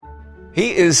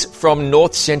He is from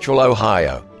North Central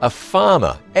Ohio, a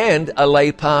farmer and a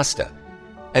lay pastor.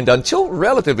 And until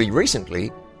relatively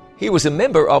recently, he was a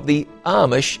member of the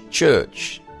Amish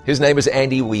church. His name is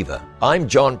Andy Weaver. I'm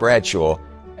John Bradshaw,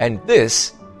 and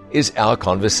this is our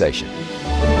conversation.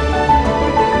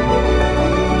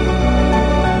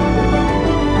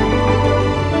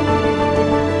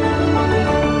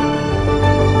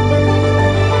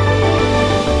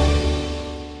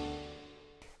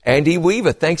 Andy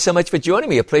Weaver, thanks so much for joining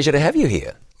me. A pleasure to have you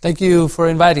here. Thank you for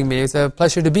inviting me. It's a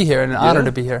pleasure to be here and an honor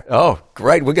to be here. Oh,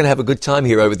 great. We're going to have a good time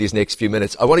here over these next few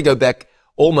minutes. I want to go back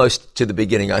almost to the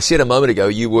beginning. I said a moment ago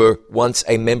you were once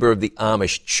a member of the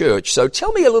Amish church. So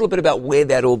tell me a little bit about where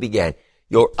that all began.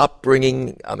 Your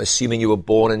upbringing, I'm assuming you were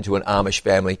born into an Amish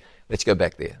family. Let's go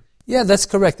back there. Yeah, that's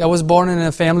correct. I was born in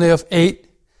a family of 8,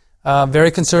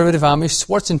 very conservative Amish,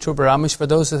 Schwarzentrooper Amish, for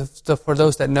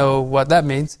those that know what that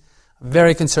means.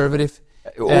 Very conservative.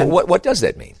 What does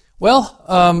that mean?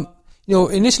 Well,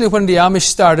 initially when the Amish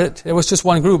started, it was just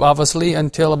one group, obviously,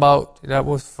 until that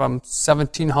was from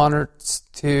 1700s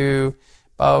to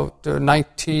about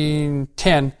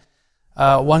 1910.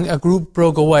 A group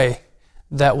broke away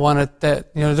that wanted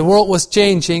that, the world was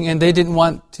changing and they didn't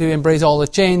want to embrace all the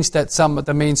change that some of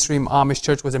the mainstream Amish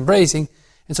church was embracing.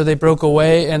 And so they broke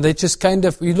away and they just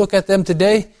you look at them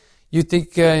today, you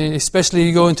think, especially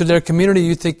you go into their community,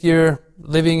 you think you're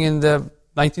living in the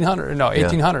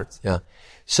 1800s. Yeah.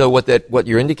 So what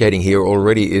you're indicating here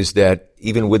already is that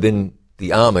even within the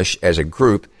Amish as a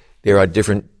group, there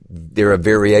are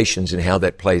variations in how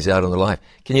that plays out in the life.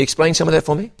 Can you explain some of that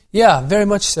for me? Yeah, very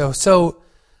much so. So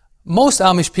most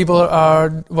Amish people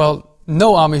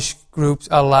no Amish groups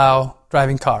allow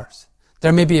driving cars.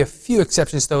 There may be a few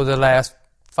exceptions though the last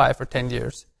 5 or 10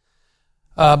 years.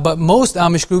 But most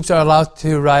Amish groups are allowed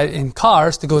to ride in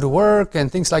cars to go to work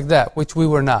and things like that, which we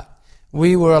were not.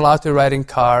 We were allowed to ride in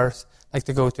cars, like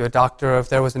to go to a doctor if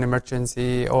there was an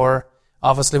emergency, or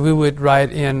obviously we would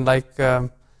ride in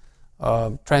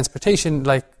transportation,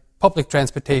 like public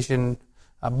transportation,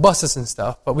 buses and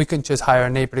stuff, but we couldn't just hire a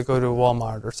neighbor to go to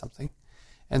Walmart or something.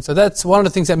 And so that's one of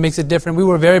the things that makes it different. We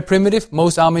were very primitive.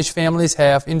 Most Amish families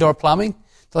have indoor plumbing.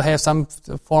 They'll have some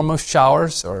form of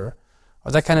showers or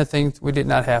that kind of thing. We did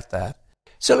not have that.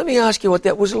 So let me ask you what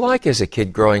that was like as a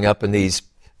kid growing up in these,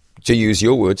 to use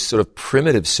your words, sort of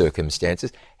primitive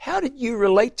circumstances. How did you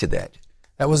relate to that?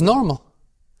 That was normal.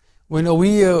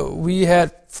 We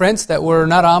had friends that were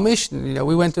not Amish.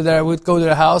 We we'd go to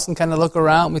their house and kind of look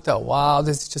around. We thought, wow,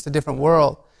 this is just a different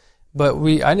world. But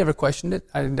I never questioned it.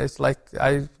 That's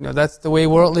the way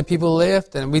worldly people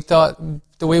lived, and we thought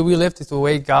the way we lived is the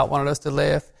way God wanted us to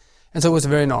live. And so it was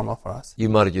very normal for us. You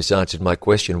might have just answered my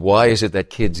question. Why is it that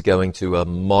kids going to a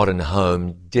modern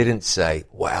home didn't say,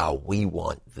 wow, we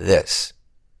want this?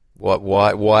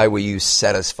 Why were you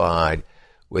satisfied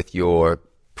with your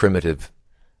primitive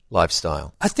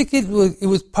lifestyle? I think it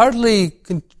was partly,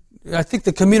 I think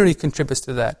the community contributes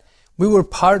to that. We were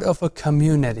part of a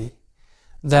community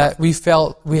that we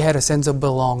felt we had a sense of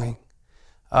belonging.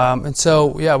 And so,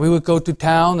 we would go to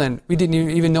town and we didn't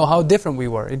even know how different we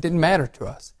were. It didn't matter to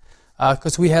us.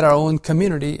 Because we had our own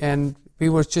community and we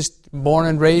were just born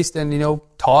and raised and,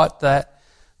 taught that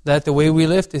the way we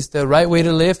lived is the right way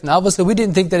to live. And obviously we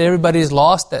didn't think that everybody is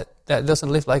lost that doesn't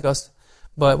live like us.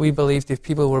 But we believed if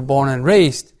people were born and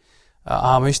raised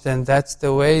Amish, then that's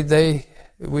the way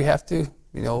we have to,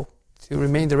 to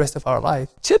remain the rest of our life.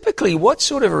 Typically, what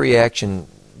sort of a reaction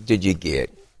did you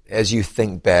get as you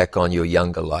think back on your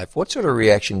younger life? What sort of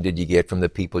reaction did you get from the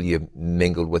people you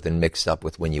mingled with and mixed up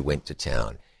with when you went to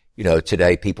town?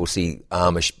 Today people see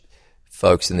Amish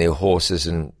folks and their horses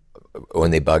or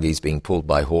in their buggies being pulled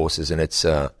by horses, and it's,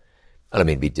 I don't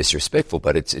mean to be disrespectful,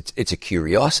 but it's a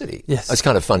curiosity. Yes. It's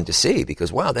kind of fun to see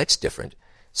because, wow, that's different.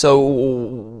 So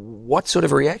what sort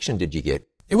of a reaction did you get?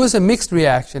 It was a mixed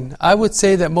reaction. I would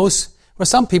say that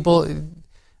some people,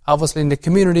 obviously in the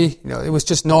community, it was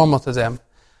just normal to them.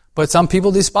 But some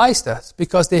people despised us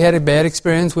because they had a bad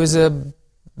experience with a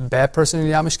bad person in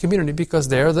the Amish community because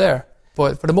they're there.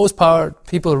 But for the most part,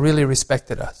 people really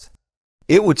respected us.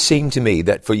 It would seem to me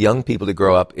that for young people to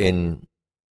grow up in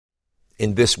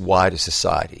this wider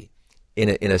society, in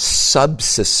a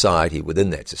sub-society within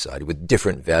that society with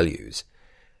different values,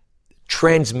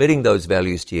 transmitting those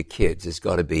values to your kids has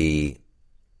got to be,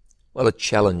 a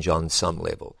challenge on some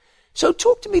level. So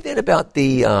talk to me then about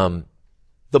the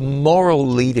moral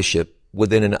leadership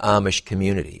within an Amish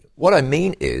community. What I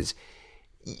mean is,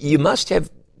 you must have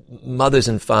mothers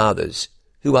and fathers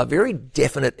who are very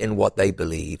definite in what they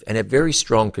believe and have very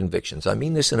strong convictions. I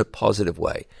mean this in a positive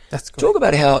way. That's correct. Talk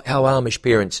about how Amish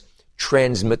parents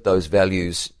transmit those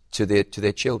values to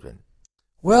their children.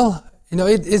 Well,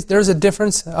 there's a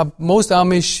difference. Most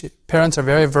Amish parents are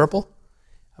very verbal.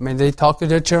 I mean, they talk to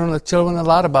their children a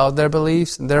lot about their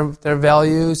beliefs and their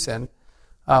values. And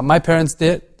my parents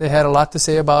did. They had a lot to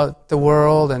say about the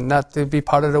world and not to be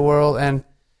part of the world. And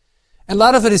a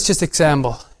lot of it is just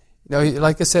example.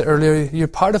 Like I said earlier, you're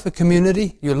part of a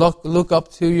community. You look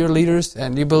up to your leaders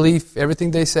and you believe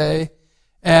everything they say.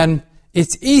 And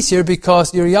it's easier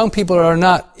because your young people are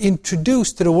not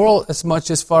introduced to the world as much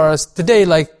as far as today,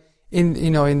 like in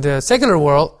the secular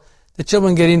world, the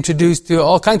children get introduced to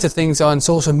all kinds of things on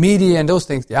social media and those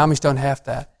things. The Amish don't have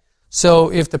that.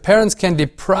 So if the parents can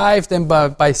deprive them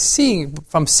by seeing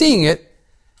it,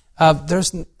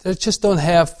 they just don't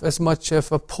have as much of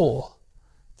a pull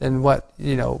than what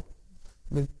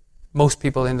most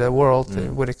people in the world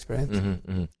would experience.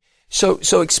 Mm-hmm, mm-hmm.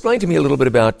 So explain to me a little bit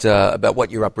about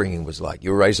what your upbringing was like.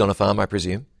 You were raised on a farm, I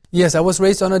presume? Yes, I was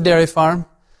raised on a dairy farm.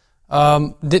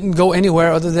 Didn't go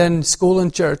anywhere other than school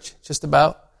and church, just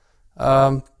about.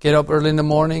 Get up early in the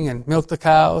morning and milk the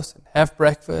cows and have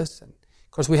breakfast. And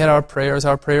of course, we had our prayers.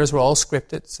 Our prayers were all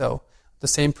scripted, so the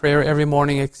same prayer every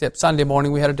morning, except Sunday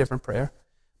morning we had a different prayer.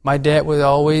 My dad would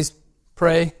always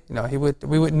pray.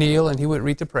 We would kneel and he would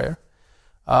read the prayer.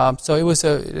 So it was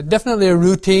definitely a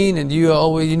routine, and you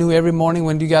knew every morning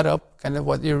when you got up kind of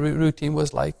what your routine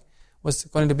was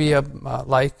going to be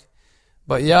like.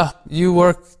 But yeah,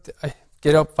 you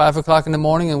get up 5 o'clock in the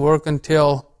morning and work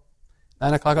until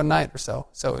 9 o'clock at night or so.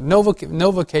 So no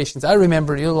vacations. I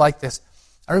remember, you'll like this.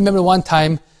 I remember one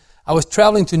time I was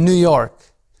traveling to New York,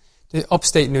 to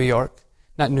upstate New York,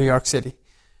 not New York City,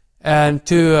 and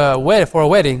for a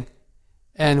wedding.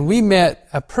 And we met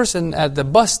a person at the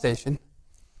bus station,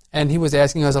 and he was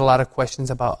asking us a lot of questions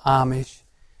about Amish.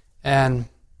 And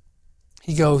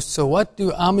he goes, "So what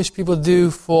do Amish people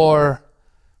do for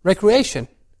recreation?"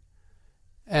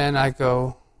 And I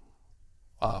go,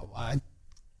 I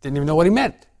didn't even know what he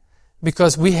meant,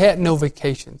 because we had no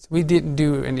vacations. We didn't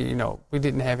do any, we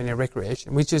didn't have any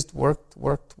recreation. We just worked.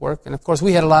 And of course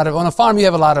we had on a farm you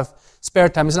have a lot of spare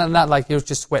time. It's not like you're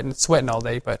just sweating all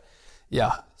day, but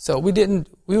yeah. So we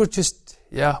just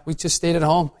stayed at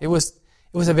home. It was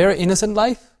a very innocent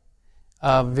life.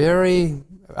 I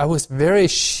was very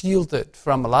shielded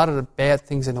from a lot of the bad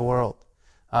things in the world,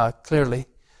 clearly.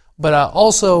 But I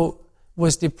also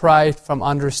was deprived from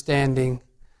understanding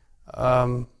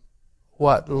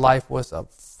what life was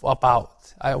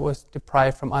about. I was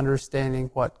deprived from understanding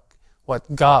what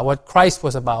Christ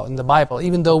was about in the Bible.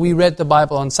 Even though we read the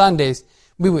Bible on Sundays,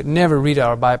 we would never read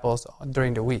our Bibles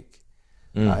during the week.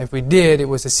 If we did, it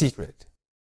was a secret.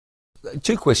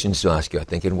 Two questions to ask you, I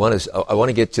think, and one is I want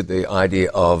to get to the idea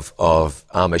of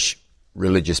Amish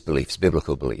religious beliefs,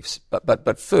 biblical beliefs.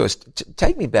 But first,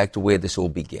 take me back to where this all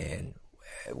began.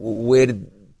 Where did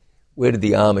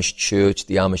the Amish church,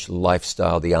 the Amish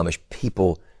lifestyle, the Amish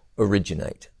people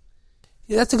originate?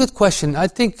 Yeah, that's a good question. I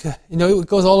think it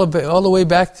goes all the way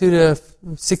back to the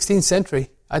 16th century.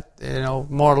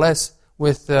 More or less,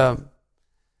 with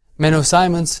Menno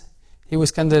Simons. He was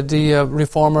kind of the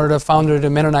reformer, the founder of the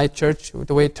Mennonite church,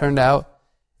 the way it turned out.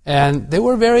 And they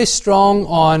were very strong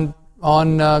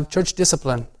on church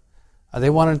discipline.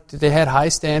 They had high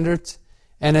standards.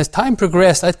 And as time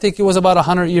progressed, I think it was about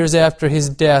 100 years after his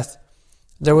death,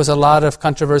 there was a lot of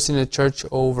controversy in the church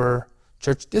over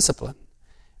church discipline.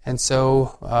 And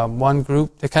so one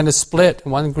group, they kind of split.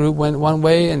 One group went one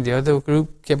way and the other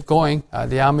group kept going.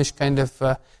 The Amish kind of,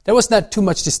 there was not too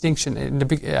much distinction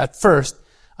at first,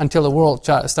 until the world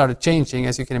started changing,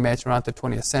 as you can imagine, around the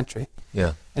 20th century.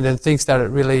 Yeah. And then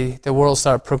the world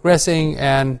started progressing,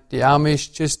 and the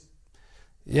Amish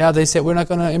they said, we're not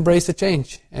going to embrace the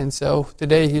change. And so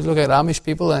today you look at Amish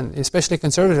people, and especially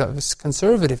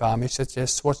conservative Amish, such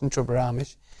as Schwarzentrooper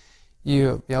Amish,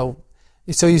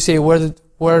 so you say,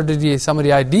 where did some of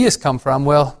the ideas come from?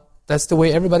 Well, that's the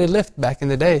way everybody lived back in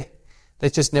the day.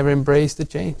 They just never embraced the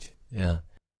change. Yeah.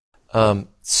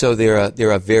 So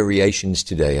there are variations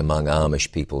today among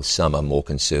Amish people. Some are more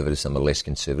conservative, some are less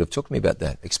conservative. Talk to me about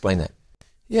that. Explain that.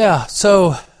 Yeah,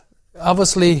 so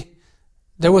obviously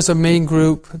there was a main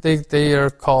group. They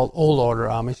are called Old Order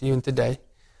Amish even today,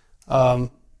 and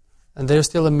they're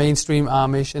still a mainstream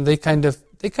Amish, and they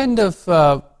kind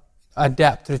of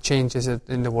adapt to the changes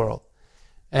in the world,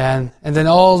 and then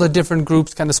all the different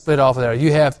groups kind of split off there.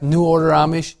 You have New Order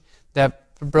Amish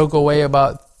that broke away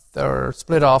or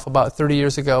split off about 30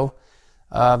 years ago.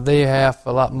 They have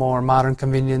a lot more modern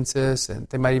conveniences, and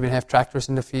they might even have tractors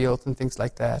in the field and things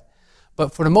like that.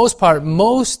 But for the most part,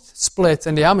 most splits,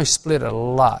 and the Amish split a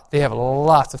lot. They have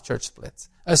lots of church splits,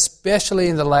 especially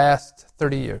in the last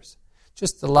 30 years.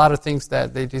 Just a lot of things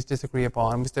that they just disagree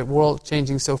upon. With the world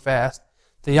changing so fast,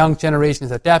 the young generation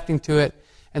is adapting to it.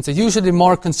 And so usually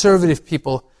more conservative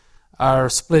people are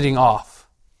splitting off.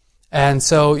 And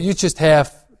so you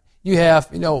have,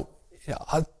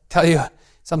 I'll tell you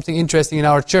something interesting in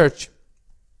our church.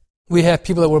 We have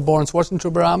people that were born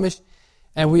Schwarzentrooper Amish,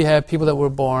 and we have people that were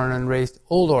born and raised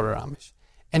Old Order Amish.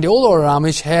 And the Old Order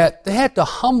Amish had to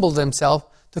humble themselves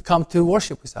to come to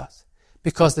worship with us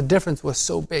because the difference was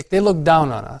so big. They looked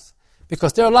down on us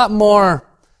because they're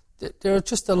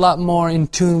just a lot more in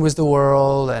tune with the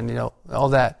world and, all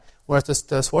that. Whereas the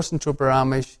Schwarzentrooper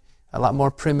Amish, a lot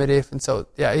more primitive. And so,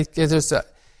 the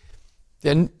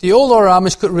Old Order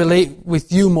Amish could relate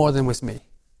with you more than with me.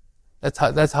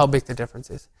 That's how big the difference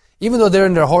is. Even though they're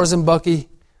in their horse and buggy,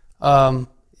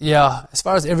 as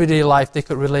far as everyday life, they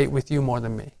could relate with you more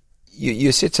than me.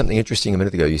 You said something interesting a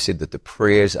minute ago. You said that the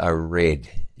prayers are read.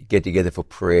 You get together for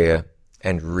prayer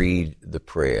and read the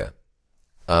prayer.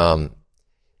 My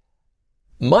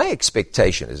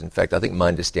expectation is, in fact, I think my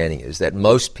understanding is that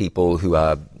most people who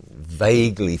are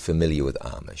vaguely familiar with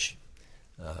Amish,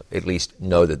 at least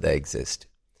know that they exist,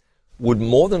 would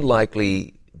more than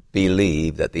likely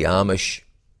believe that the Amish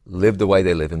live the way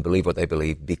they live and believe what they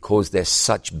believe because they're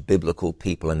such biblical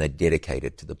people and they're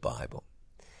dedicated to the Bible.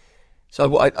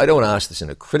 So I don't want to ask this in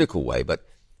a critical way, but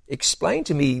explain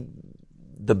to me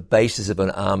the basis of an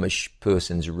Amish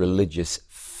person's religious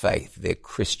faith, their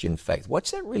Christian faith.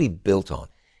 What's that really built on?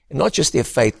 And not just their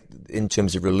faith in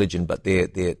terms of religion, but their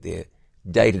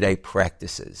day-to-day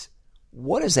practices.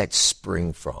 What does that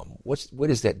spring from? Where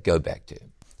does that go back to?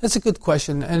 That's a good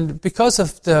question. And because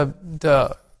of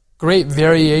the great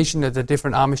variation of the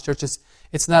different Amish churches,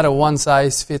 it's not a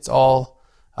one-size-fits-all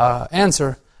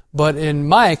answer. But in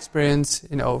my experience,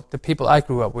 the people I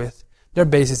grew up with, their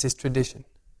basis is tradition.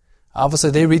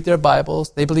 Obviously, they read their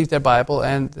Bibles, they believe their Bible,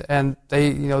 and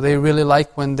they really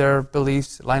like when their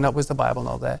beliefs line up with the Bible and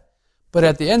all that. But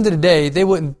at the end of the day, they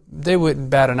wouldn't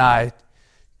bat an eye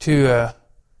to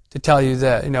tell you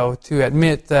that, to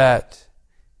admit that,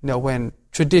 when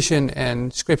tradition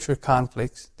and Scripture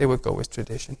conflicts, they would go with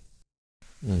tradition.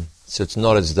 So it's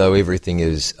not as though everything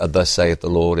is thus saith the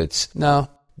Lord. It's no.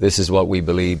 This is what we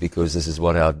believe because this is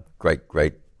what our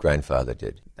great-great-grandfather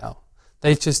did. No.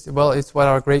 They it's what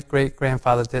our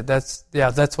great-great-grandfather did.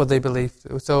 That's what they believe.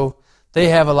 So they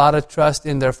have a lot of trust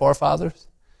in their forefathers,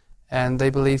 and they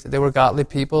believe that they were godly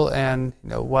people, and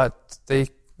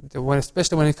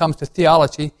especially when it comes to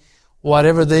theology,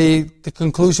 whatever the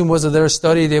conclusion was of their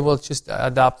study, they will just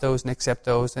adopt those and accept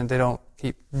those, and they don't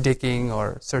keep digging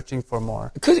or searching for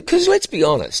more. Because let's be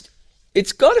honest,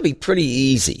 it's got to be pretty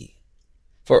easy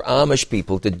for Amish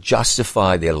people to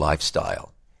justify their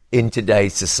lifestyle in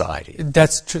today's society.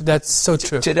 That's true. That's so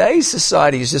true. Today's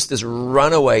society is just this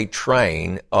runaway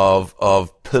train of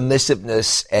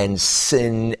permissiveness and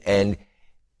sin and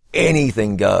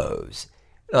anything goes.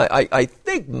 I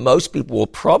think most people will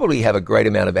probably have a great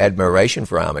amount of admiration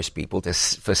for Amish people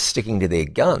for sticking to their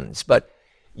guns, but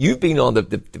you've been on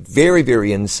the very,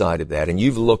 very inside of that, and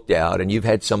you've looked out, and you've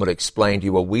had someone explain to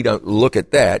you, well, we don't look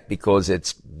at that because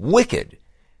it's wicked.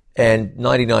 And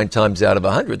 99 times out of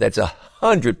 100, that's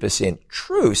 100%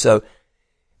 true. So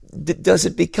does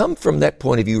it become, from that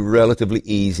point of view, relatively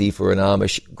easy for an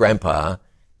Amish grandpa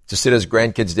to sit his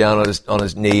grandkids down on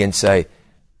his knee and say,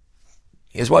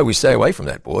 here's why we stay away from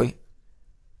that, boy?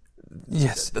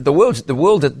 Yes. The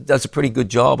world does a pretty good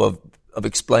job of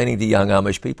explaining to young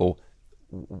Amish people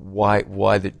why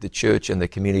the church and the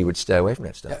community would stay away from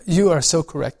that stuff. You are so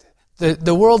correct.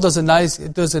 The world does a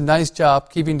nice job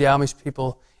keeping the Amish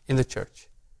people in the church,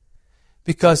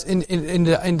 because in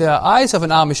the eyes of an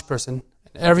Amish person,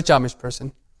 an average Amish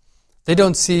person, they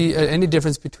don't see any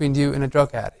difference between you and a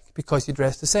drug addict because you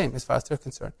dress the same as far as they're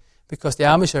concerned. Because the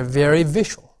Amish are very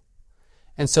visual,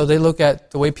 and so they look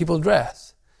at the way people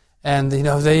dress, and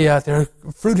they're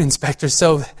fruit inspectors,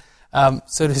 so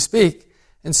to speak.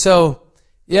 And so,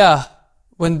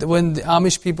 when the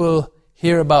Amish people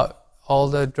hear about all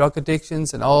the drug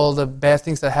addictions and all the bad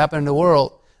things that happen in the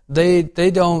world, they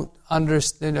don't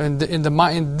understand.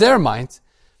 In their minds,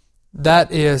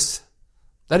 that is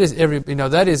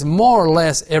more or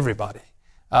less everybody.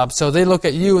 So they look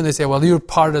at you and they say, well, you're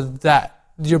part of that.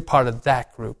 You're part of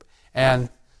that group, and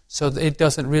so it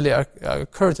doesn't really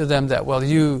occur to them that, well,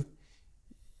 you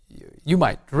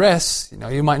might dress,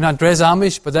 you might not dress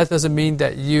Amish, but that doesn't mean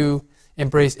that you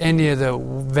embrace any of the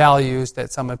values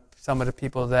that some of the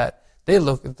people that they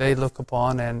look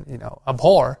upon and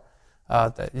abhor,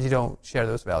 that you don't share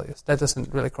those values. That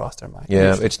doesn't really cross their mind.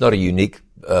 Yeah, it's not a unique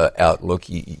outlook.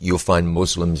 You'll find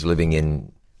Muslims living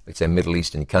in, let's say, Middle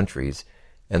Eastern countries,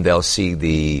 and they'll see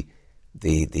the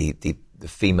the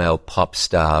female pop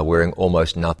star wearing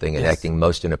almost nothing and Yes. acting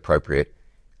most inappropriate.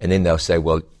 And then they'll say,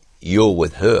 well, you're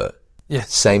with her.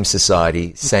 Yes. Same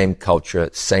society, same culture,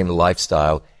 same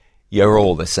lifestyle. You're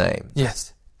all the same.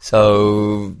 Yes.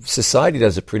 So society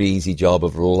does a pretty easy job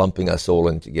of lumping us all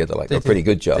in together, like a pretty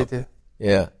good job. They do.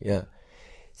 Yeah, yeah.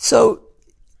 So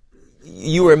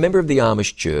you were a member of the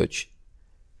Amish church.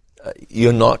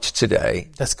 You're not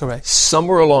today. That's correct.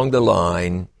 Somewhere along the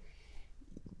line,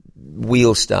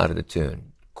 wheels started to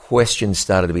turn. Questions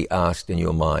started to be asked in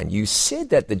your mind. You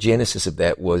said that the genesis of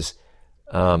that was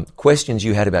questions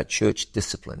you had about church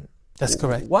discipline. That's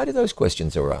correct. Why did those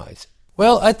questions arise?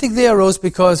 Well, I think they arose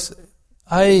because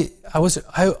I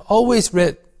always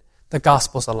read the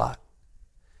Gospels a lot.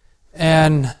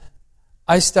 And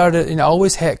I started, I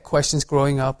always had questions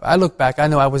growing up. I look back, I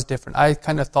know I was different. I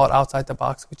kind of thought outside the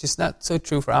box, which is not so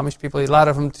true for Amish people. A lot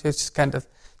of them just kind of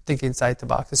think inside the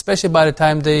box, especially by the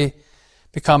time they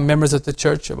become members of the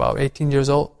church, about 18 years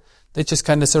old. They just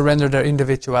kind of surrender their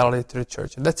individuality to the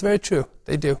church. And that's very true.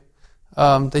 They do.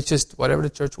 They just, whatever the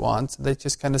church wants, they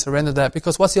just kind of surrender that,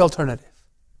 because what's the alternative?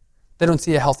 They don't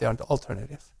see a healthy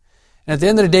alternative. And at the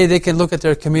end of the day, they can look at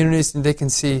their communities and they can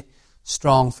see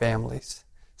strong families,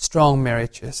 strong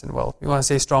marriages. And, well, you want to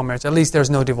say strong marriage, at least there's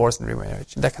no divorce and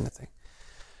remarriage, that kind of thing.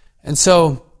 And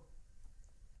so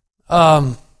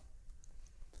I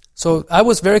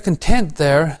was very content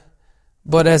there.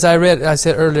 But as I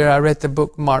said earlier, I read the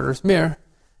book Martyr's Mirror,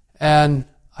 and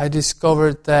I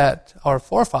discovered that our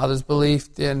forefathers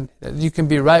believed in that you can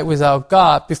be right without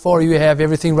God before you have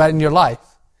everything right in your life,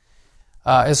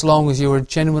 as long as you were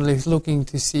genuinely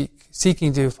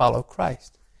seeking to follow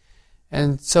Christ.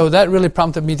 And so that really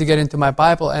prompted me to get into my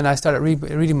Bible, and I started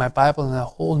reading my Bible in a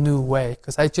whole new way,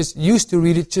 because I just used to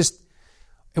read it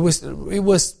it was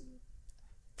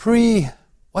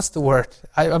what's the word?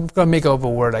 I'm going to make up a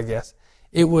word, I guess.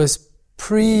 It was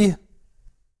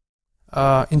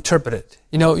interpreted.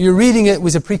 You're reading it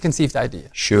with a preconceived idea.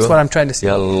 Sure. That's what I'm trying to say.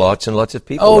 Yeah, lots and lots of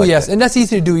people. Oh, like yes. that. And that's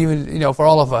easy to do even, for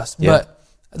all of us. Yeah. But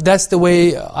that's the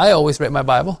way I always read my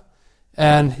Bible.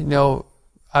 And,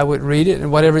 I would read it,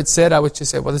 and whatever it said, I would just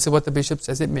say, well, this is what the bishop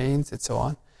says it means, and so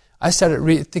on. I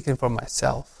started thinking for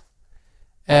myself.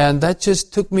 And that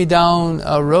just took me down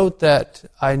a road that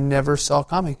I never saw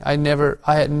coming. I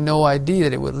had no idea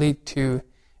that it would lead to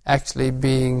actually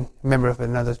being a member of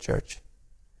another church.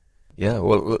 Yeah,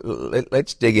 well,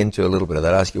 let's dig into a little bit of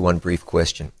that. I'll ask you one brief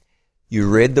question. You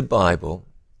read the Bible,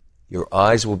 your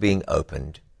eyes were being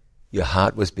opened, your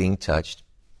heart was being touched.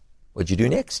 What'd you do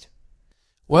next?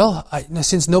 Well,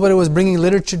 since nobody was bringing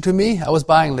literature to me, I was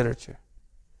buying literature.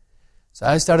 So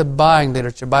I started buying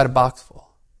literature by the boxful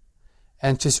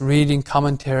and just reading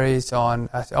commentaries on.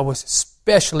 I was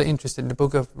especially interested in the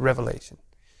book of Revelation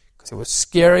because it was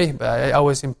scary, but I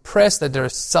was impressed that there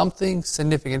is something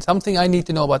significant, something I need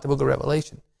to know about the book of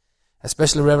Revelation,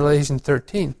 especially Revelation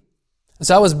 13. And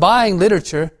so I was buying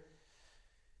literature,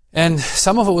 and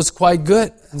some of it was quite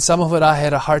good, and some of it I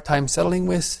had a hard time settling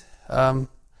with. And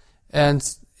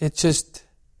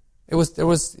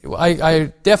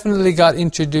I definitely got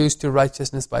introduced to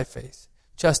righteousness by faith,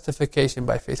 justification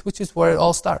by faith, which is where it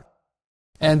all started.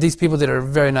 And these people did a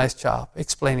very nice job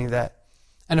explaining that.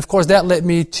 And of course, that led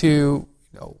me to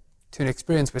an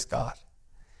experience with God.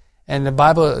 And the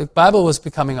Bible was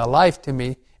becoming alive to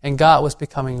me, and God was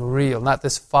becoming real, not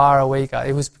this far away God.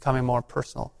 It was becoming more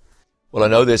personal. Well, I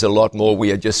know there's a lot more.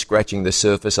 We are just scratching the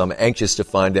surface. I'm anxious to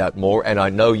find out more, and I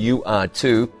know you are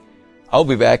too. I'll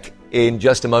be back in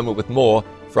just a moment with more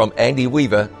from Andy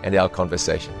Weaver and our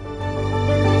conversation.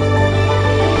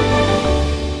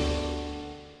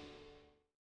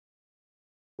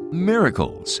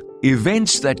 Miracles,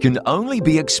 events that can only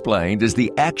be explained as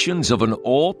the actions of an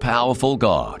all-powerful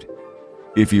God.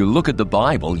 If you look at the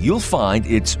Bible, you'll find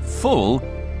it's full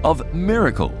of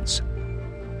miracles.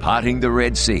 Parting the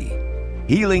Red Sea,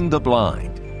 healing the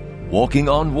blind, walking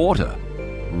on water,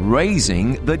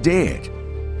 raising the dead.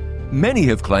 Many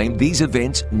have claimed these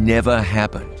events never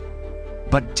happened.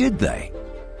 But did they?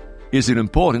 Is it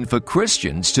important for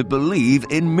Christians to believe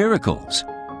in miracles?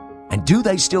 And do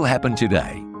they still happen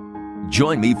today?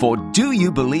 Join me for Do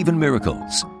You Believe in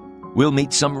Miracles? We'll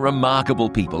meet some remarkable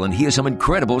people and hear some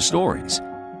incredible stories.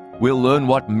 We'll learn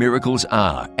what miracles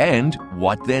are and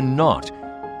what they're not.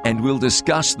 And we'll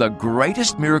discuss the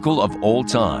greatest miracle of all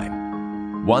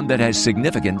time, one that has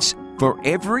significance for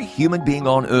every human being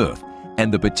on earth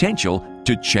and the potential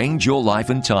to change your life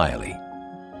entirely.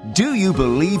 Do You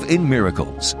Believe in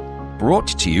Miracles? Brought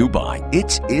to you by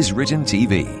It Is Written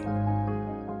TV.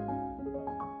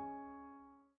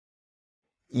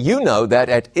 You know that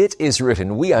at It Is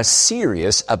Written, we are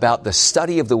serious about the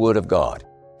study of the Word of God.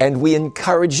 And we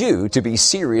encourage you to be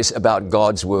serious about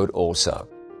God's Word also.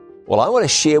 Well, I want to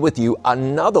share with you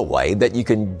another way that you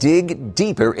can dig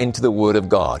deeper into the Word of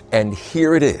God. And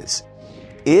here it is.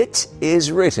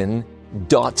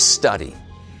 itiswritten.study.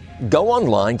 Go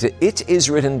online to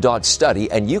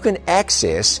itiswritten.study and you can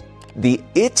access the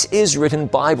It Is Written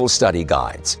Bible Study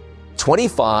Guides.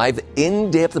 25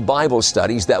 in-depth Bible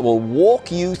studies that will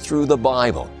walk you through the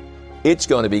Bible. It's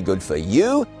going to be good for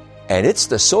you, and it's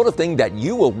the sort of thing that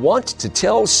you will want to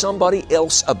tell somebody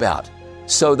else about,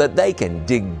 so that they can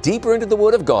dig deeper into the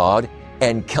Word of God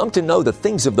and come to know the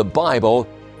things of the Bible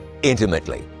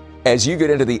intimately. As you get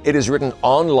into the It Is Written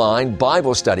online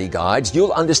Bible study guides,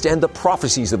 you'll understand the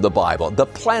prophecies of the Bible, the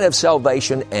plan of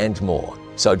salvation, and more.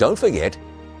 So don't forget,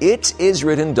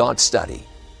 itiswritten.study.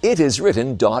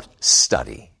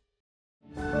 itiswritten.study.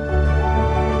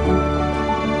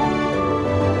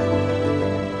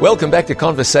 Welcome back to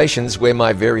Conversations, where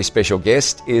my very special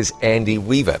guest is Andy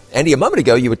Weaver. Andy, a moment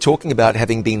ago you were talking about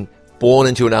having been born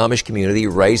into an Amish community,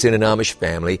 raised in an Amish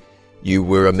family. You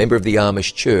were a member of the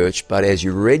Amish church, but as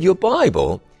you read your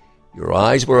Bible, your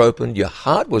eyes were opened, your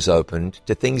heart was opened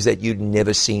to things that you'd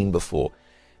never seen before.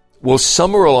 Well,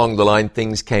 somewhere along the line,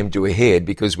 things came to a head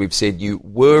because we've said you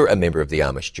were a member of the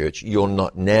Amish church. You're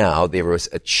not now. There was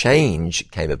a change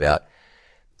came about.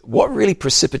 What really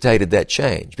precipitated that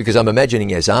change? Because I'm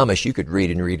imagining as Amish, you could read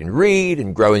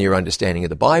and grow in your understanding of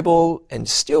the Bible and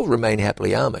still remain happily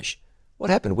Amish.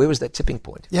 What happened? Where was that tipping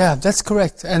point? Yeah, that's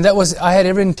correct. And I had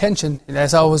every intention,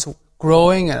 as I was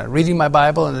growing and reading my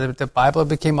Bible, and the Bible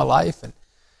became my life,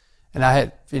 and I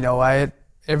had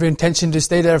every intention to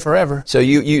stay there forever. So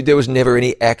there was never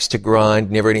any axe to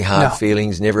grind, never any hard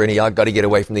feelings, never any, I've got to get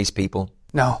away from these people?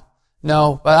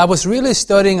 No, but I was really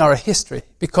studying our history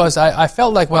because I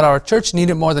felt like what our church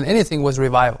needed more than anything was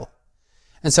revival.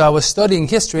 And so I was studying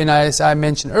history, and as I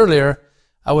mentioned earlier,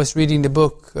 I was reading the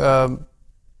book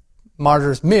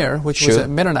Martyr's Mirror, which was a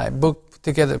Mennonite book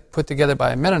put together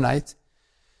by a Mennonite.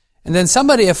 And then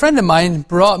a friend of mine,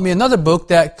 brought me another book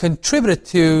that contributed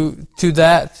to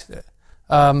that.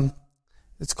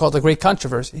 It's called The Great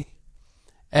Controversy.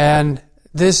 And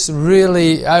I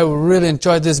really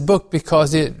enjoyed this book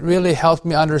because it really helped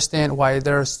me understand why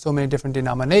there are so many different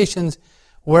denominations,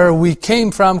 where we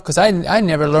came from, because I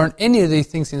never learned any of these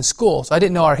things in school. So I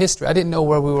didn't know our history. I didn't know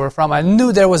where we were from. I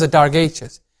knew there was a Dark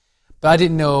Ages, but I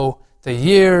didn't know the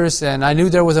years, and I knew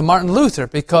there was a Martin Luther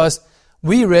because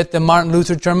we read the Martin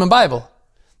Luther German Bible.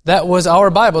 That was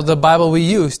our Bible, the Bible we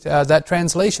used, that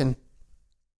translation.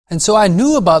 And so I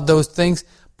knew about those things,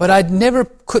 but I never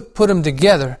could put them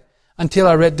together until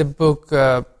I read the book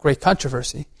Great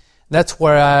Controversy. That's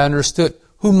where I understood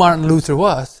who Martin Luther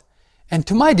was. And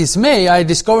to my dismay, I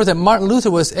discovered that Martin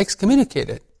Luther was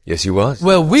excommunicated. Yes, he was.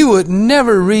 Well, we would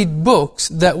never read books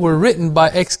that were written by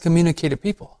excommunicated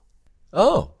people.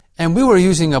 Oh. And we were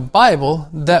using a Bible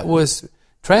that was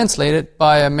translated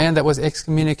by a man that was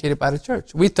excommunicated by the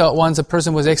church. We thought once a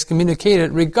person was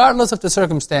excommunicated, regardless of the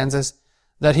circumstances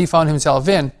that he found himself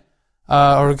in,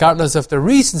 or regardless of the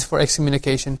reasons for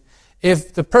excommunication,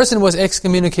 if the person was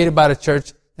excommunicated by the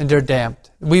church, then they're damned.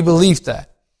 We believed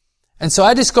that. And so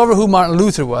I discovered who Martin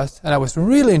Luther was, and I was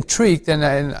really intrigued,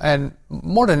 and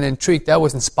more than intrigued, I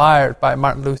was inspired by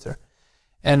Martin Luther.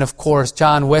 And of course,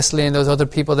 John Wesley and those other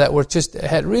people that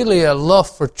had really a love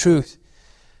for truth.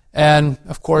 And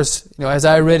of course, as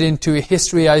I read into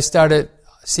history, I started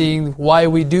seeing why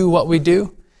we do what we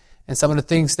do, and some of the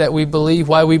things that we believe,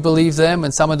 why we believe them,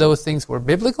 and some of those things were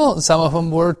biblical, and some of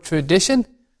them were tradition.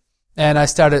 And I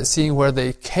started seeing where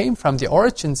they came from, the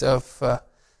origins of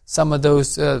some of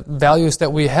those values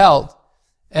that we held.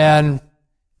 And,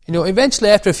 eventually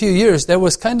after a few years, there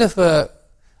was kind of a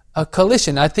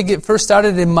collision. I think it first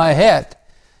started in my head.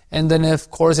 And then,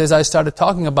 of course, as I started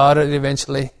talking about it,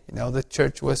 eventually, the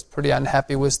church was pretty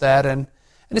unhappy with that. And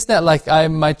it's not like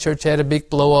my church had a big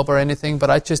blow up or anything, but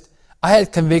I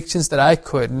had convictions that I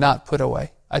could not put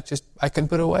away. I couldn't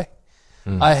put away.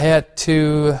 I had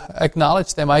to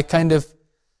acknowledge them. I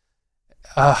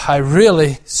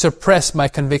really suppressed my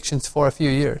convictions for a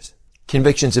few years.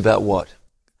 Convictions about what?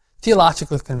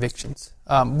 Theological convictions.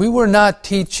 We were not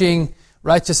teaching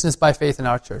righteousness by faith in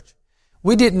our church.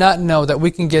 We did not know that we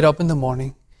can get up in the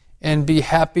morning and be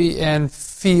happy and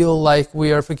feel like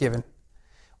we are forgiven.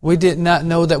 We did not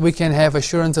know that we can have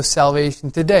assurance of salvation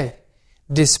today,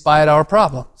 despite our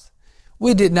problems.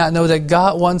 We did not know that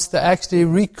God wants to actually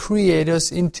recreate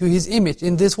us into His image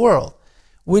in this world.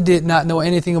 We did not know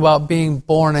anything about being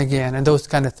born again and those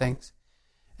kind of things.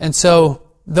 And so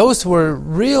those were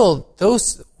real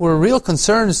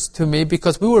concerns to me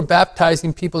because we were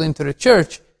baptizing people into the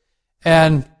church.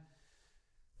 And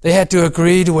they had to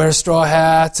agree to wear straw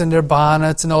hats and their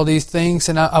bonnets and all these things,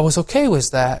 and I was okay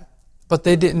with that. But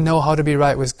they didn't know how to be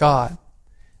right with God.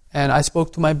 And I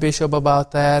spoke to my bishop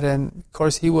about that, and of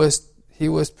course he was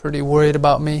pretty worried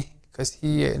about me because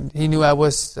he knew I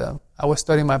was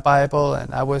studying my Bible,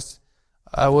 and I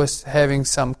was having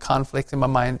some conflict in my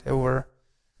mind over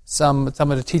some of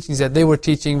the teachings that they were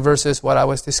teaching versus what I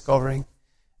was discovering.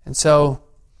 And so,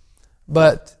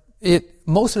 but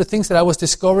most of the things that I was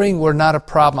discovering were not a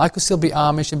problem. I could still be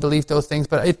Amish and believe those things,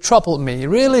 but it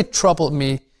really troubled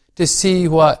me to see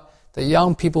what the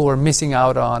young people were missing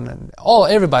out on, and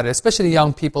everybody, especially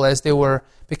young people, as they were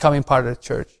becoming part of the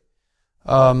church.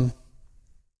 And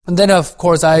then, of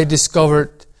course, I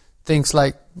discovered things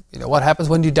like, what happens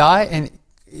when you die, and,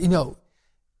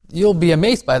 you'll be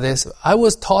amazed by this. I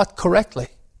was taught correctly.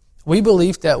 We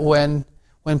believe that when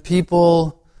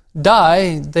people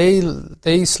die,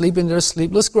 they sleep in their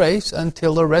sleepless graves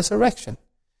until the resurrection.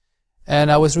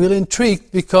 And I was really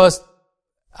intrigued because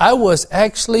I was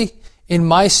actually, in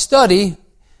my study,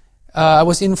 I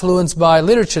was influenced by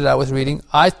literature that I was reading.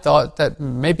 I thought that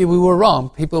maybe we were wrong.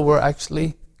 People were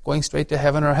actually going straight to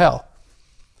heaven or hell.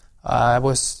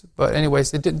 But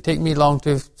anyways, it didn't take me long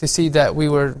to see that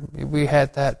we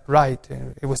had that right.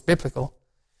 It was biblical.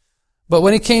 But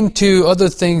when it came to other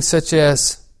things such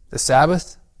as the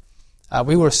Sabbath,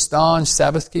 we were staunch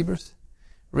Sabbath keepers.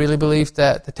 Really believed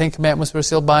that the 10 Commandments were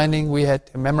still binding. We had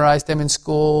to memorize them in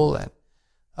school,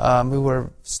 and we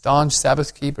were staunch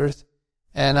Sabbath keepers.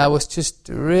 And I was just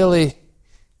really,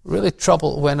 really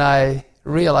troubled when I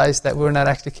realized that we were not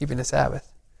actually keeping the Sabbath.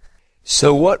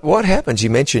 So what happens? You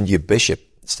mentioned your bishop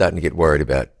starting to get worried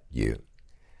about you.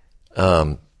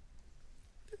 I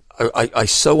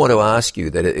so want to ask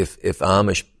you that if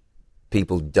Amish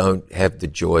people don't have the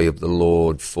joy of the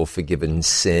Lord for forgiven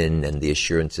sin and the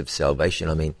assurance of salvation,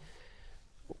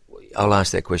 I'll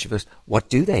ask that question first. What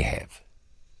do they have?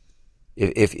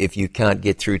 If you can't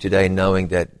get through today knowing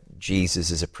that Jesus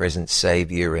is a present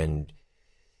Savior, and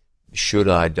should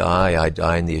I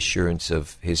die in the assurance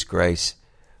of His grace,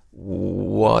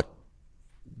 what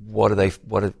are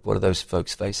those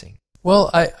folks facing? Well,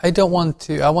 I want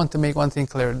to make one thing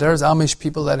clear. There's Amish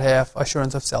people that have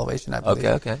assurance of salvation, I believe.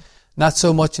 Okay. Not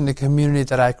so much in the community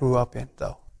that I grew up in,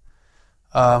 though.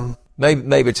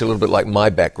 Maybe it's a little bit like my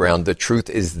background. The truth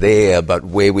is there, but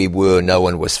where we were, no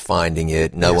one was finding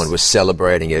it. No one was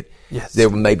celebrating it. Yes. There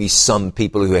may be some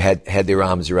people who had their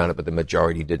arms around it, but the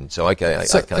majority didn't. So, okay, I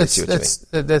kind of see what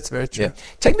you mean. That's very true. Yeah.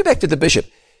 Take me back to the bishop.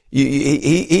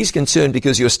 He's concerned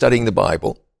because you're studying the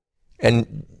Bible,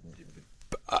 and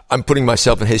I'm putting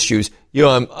myself in his shoes.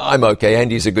 I'm okay.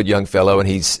 Andy's a good young fellow, and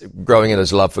he's growing in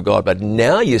his love for God. But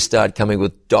now you start coming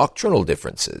with doctrinal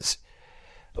differences.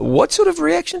 What sort of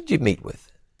reaction did you meet with?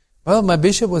 Well, my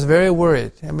bishop was very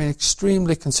worried.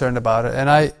 Extremely concerned about it, and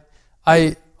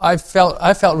I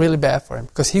felt really bad for him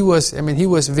because he was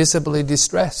visibly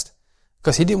distressed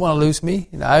because he didn't want to lose me.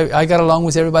 I got along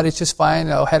with everybody just fine.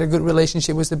 I had a good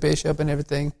relationship with the bishop and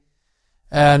everything,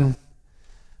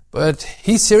 but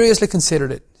he seriously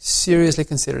considered it.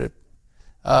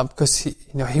 Because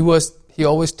he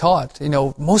always taught.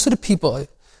 Most of the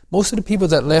people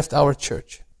that left our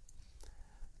church,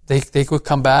 they would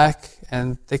come back,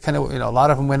 and they kind of, a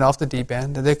lot of them went off the deep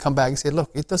end, and they'd come back and say,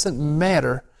 look, it doesn't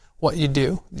matter what you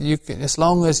do. You can, as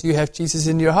long as you have Jesus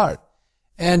in your heart.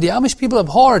 And the Amish people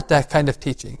abhorred that kind of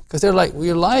teaching because they're like, well,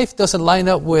 your life doesn't line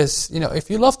up with, if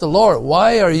you love the Lord,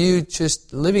 why are you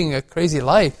just living a crazy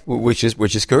life? Which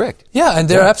is correct. Yeah, and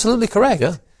they're absolutely correct.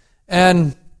 Yeah.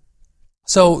 And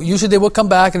so usually they would come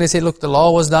back and they say, look, the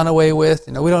law was done away with.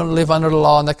 We don't live under the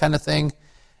law and that kind of thing.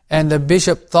 And the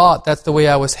bishop thought that's the way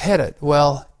I was headed.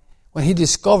 Well, when he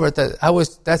discovered that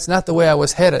that's not the way I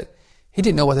was headed, he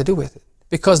didn't know what to do with it.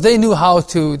 Because they knew how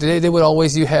to, they would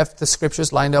always, you have the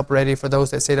scriptures lined up ready for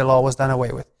those that say the law was done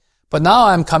away with. But now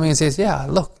I'm coming and says, yeah,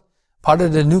 look, part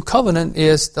of the new covenant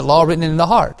is the law written in the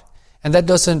heart. And that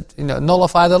doesn't,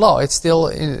 nullify the law. It's still,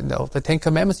 the 10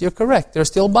 Commandments, you're correct. They're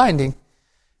still binding.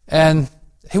 And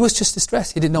he was just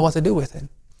distressed. He didn't know what to do with it.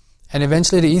 And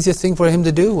eventually the easiest thing for him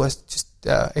to do was just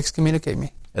excommunicate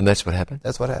me. And that's what happened?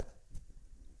 That's what happened.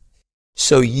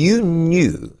 So you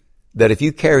knew that if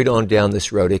you carried on down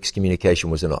this road, excommunication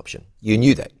was an option. You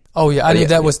knew that. Oh, yeah. I knew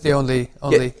that was the only...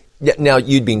 Yeah. Now,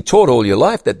 you'd been taught all your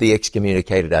life that the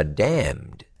excommunicated are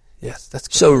damned. Yes, that's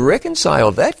correct. So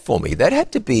reconcile that for me. That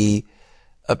had to be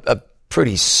a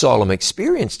pretty solemn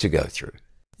experience to go through.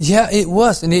 Yeah, it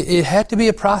was. And it had to be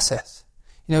a process.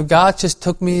 God just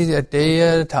took me a day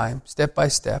at a time, step by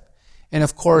step. And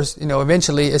of course,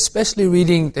 eventually, especially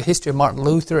reading the history of Martin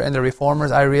Luther and the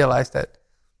Reformers, I realized that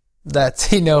at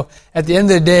the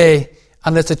end of the day,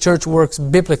 unless the church works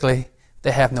biblically,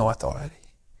 they have no authority.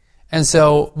 And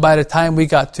so by the time we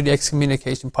got to the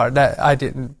excommunication part, that I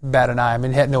didn't bat an eye. I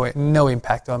mean, it had no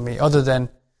impact on me other than,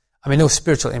 no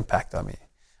spiritual impact on me.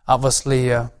 Obviously,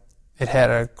 it had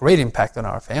a great impact on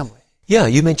our family. Yeah,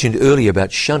 you mentioned earlier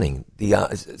about shunning.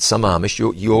 Some Amish,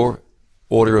 your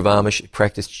order of Amish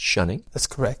practiced shunning. That's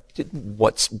correct.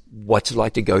 What's it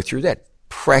like to go through that?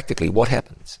 Practically, what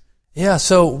happens? Yeah,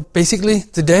 so basically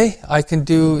today I can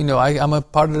do, I'm a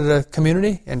part of the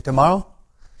community, and tomorrow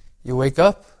you wake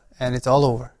up and it's all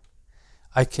over.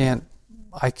 I can't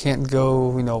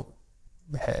go,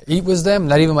 eat with them,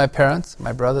 not even my parents,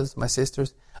 my brothers, my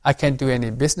sisters. I can't do any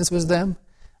business with them.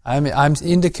 I'm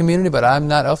in the community, but I'm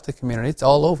not of the community. It's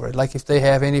all over. Like if they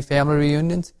have any family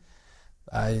reunions,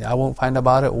 I won't find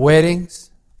about it.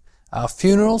 Weddings,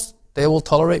 funerals, they will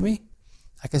tolerate me.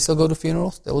 I can still go to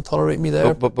funerals. They will tolerate me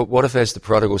there. But what if, as the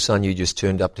prodigal son, you just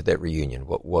turned up to that reunion?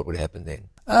 What would happen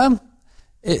then?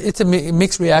 It's a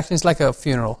mixed reaction. It's like a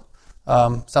funeral.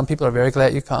 Some people are very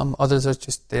glad you come. Others are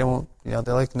just, they won't,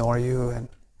 they'll ignore you.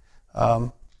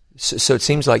 And so it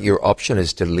seems like your option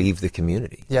is to leave the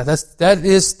community. Yeah, that's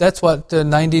what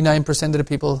 99% of the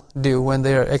people do when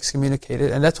they are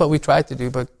excommunicated, and that's what we tried to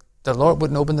do. But the Lord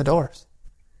wouldn't open the doors.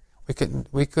 We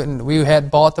couldn't. We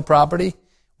had bought the property.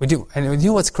 We do, and you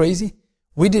know what's crazy?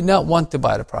 We did not want to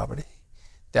buy the property,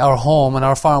 our home and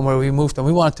our farm where we moved on.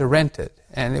 We wanted to rent it,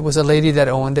 and it was a lady that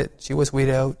owned it. She was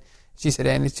widowed. She said,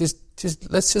 "Andy,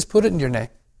 let's just put it in your name.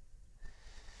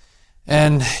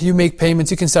 And you make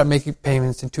payments. You can start making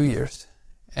payments in 2 years."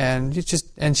 And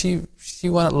she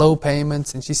wanted low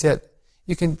payments, and she said,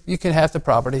 "You can have the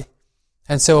property."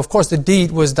 And so, of course, the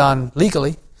deed was done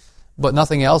legally, but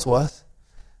nothing else was.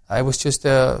 It was just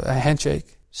a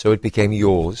handshake. So it became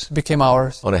yours. It became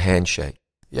ours on a handshake.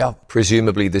 Yeah.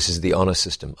 Presumably, this is the honor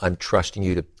system. I'm trusting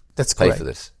you to pay for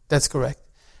this. That's correct.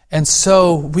 And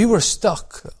so we were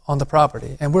stuck on the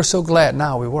property, and we're so glad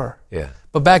now we were. Yeah.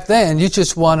 But back then, you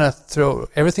just want to throw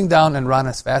everything down and run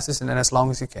as fast and as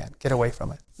long as you can. Get away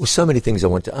from it. Well, so many things I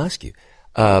want to ask you.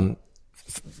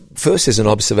 First, as an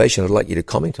observation, I'd like you to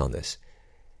comment on this.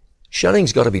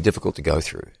 Shunning's got to be difficult to go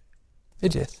through.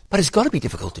 It is. But it's got to be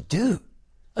difficult to do.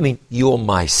 I mean, you're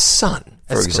my son,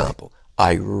 for example. Correct.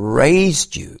 I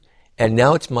raised you, and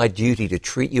now it's my duty to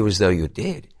treat you as though you're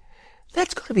dead.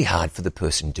 That's got to be hard for the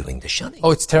person doing the shunning.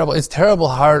 Oh, it's terrible. It's terrible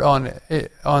hard on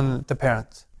the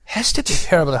parents. Has to be. It's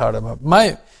terribly hard on them.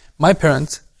 My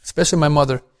parents, especially my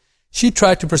mother, she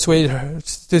tried to persuade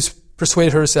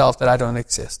herself that I don't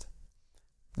exist.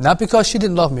 Not because she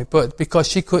didn't love me, but because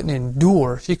she couldn't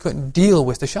deal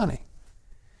with the shunning.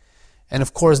 And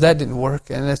of course that didn't work.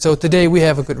 And so today we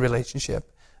have a good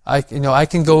relationship. I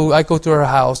go to her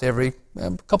house every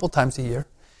couple times a year.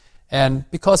 And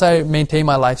because I maintain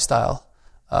my lifestyle,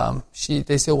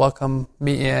 they still welcome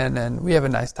me in, and we have a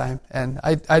nice time. And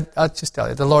I just tell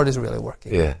you, the Lord is really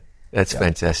working. Yeah, that's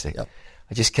fantastic. Yep.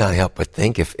 I just can't help but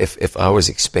think if I was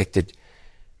expected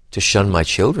to shun my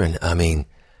children, I mean,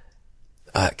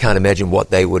 I can't imagine what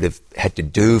they would have had to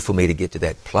do for me to get to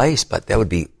that place, but that would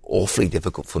be awfully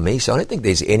difficult for me. So I don't think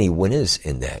there's any winners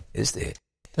in that, is there?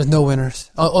 There's no winners,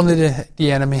 only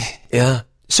the enemy. Yeah.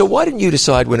 So why didn't you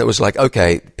decide when it was like,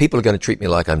 okay, people are going to treat me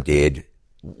like I'm dead?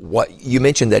 You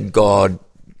mentioned that God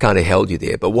kind of held you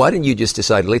there, but why didn't you just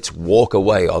decide, let's walk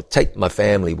away? I'll take my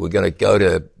family. We're going to go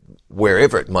to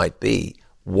wherever it might be.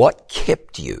 What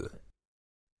kept you?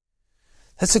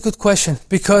 That's a good question,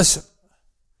 because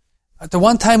at the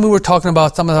one time we were talking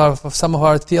about some of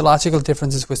our theological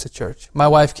differences with the church, my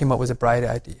wife came up with a bright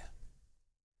idea.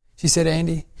 She said,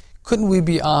 "Andy, couldn't we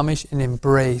be Amish and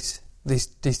embrace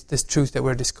this truth that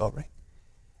we're discovering?"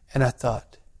 And I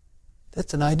thought,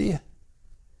 that's an idea.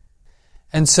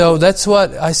 And so that's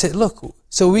what I said, look,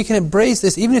 so we can embrace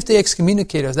this, even if they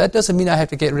excommunicate us, that doesn't mean I have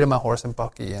to get rid of my horse and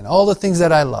buggy and all the things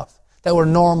that I love, that were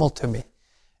normal to me.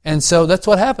 And so that's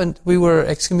what happened. We were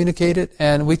excommunicated,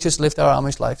 and we just lived our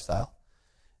Amish lifestyle.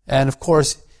 And of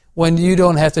course, when you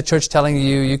don't have the church telling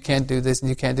you can't do this and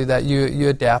you can't do that, you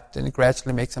adapt and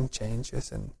gradually make some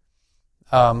changes and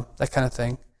that kind of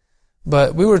thing.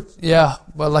 But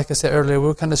like I said earlier, we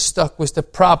were kind of stuck with the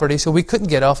property, so we couldn't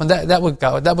get off, and that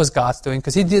was God's doing,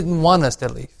 because He didn't want us to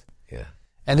leave. Yeah.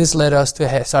 And this led us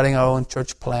to starting our own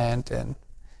church plant, and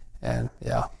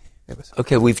it was.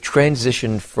 Okay, we've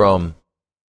transitioned from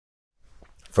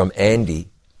Andy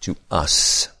to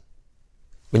us.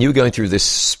 When you were going through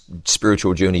this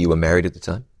spiritual journey, you were married at the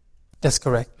time? That's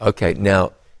correct. Okay,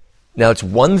 now it's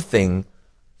one thing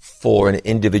for an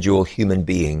individual human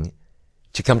being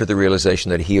to come to the realization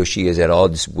that he or she is at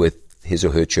odds with his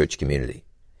or her church community.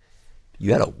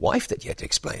 You had a wife that you had to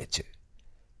explain it to.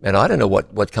 And I don't know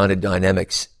what kind of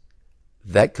dynamics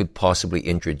that could possibly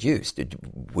introduce.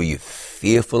 Were you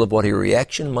fearful of what her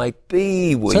reaction might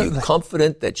be? Were Certainly. you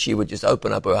confident that she would just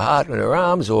open up her heart and her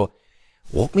arms? Or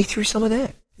walk me through some of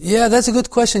that. Yeah, that's a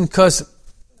good question, because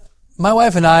my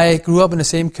wife and I grew up in the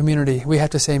same community. We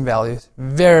had the same values.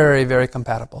 Very, very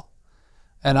compatible.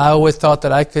 And I always thought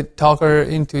that I could talk her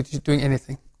into doing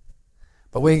anything.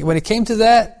 But when it came to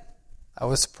that, I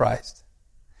was surprised.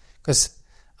 Because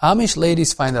Amish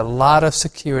ladies find a lot of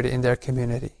security in their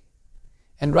community.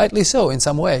 And rightly so in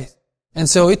some ways. And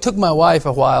so it took my wife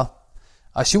a while.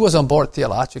 She was on board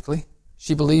theologically.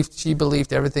 She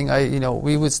believed everything.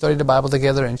 We would study the Bible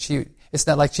together, and it's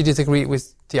not like she disagreed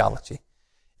with theology.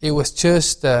 It was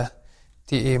just the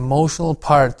emotional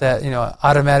part that,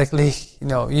 automatically, you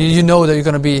know that you're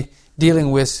going to be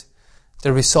dealing with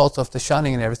the results of the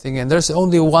shunning and everything. And there's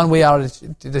only one way out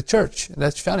of the church, and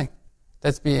that's shunning.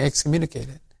 That's being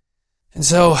excommunicated. And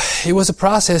so it was a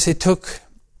process. It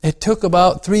took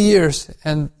about 3 years.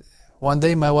 And one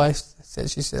day my wife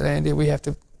said, Andy, we have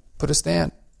to put a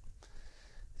stand.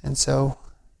 And so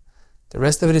the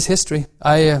rest of it is history.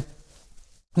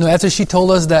 After she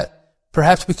told us that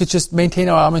perhaps we could just maintain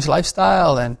our Amish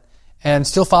lifestyle and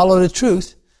still follow the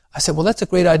truth, I said, well, that's a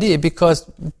great idea, because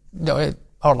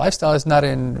our lifestyle is not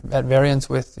at variance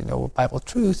with Bible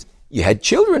truth. You had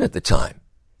children at the time,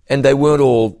 and they weren't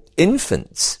all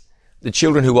infants. The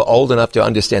children who were old enough to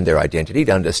understand their identity,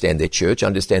 to understand their church,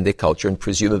 understand their culture, and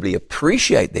presumably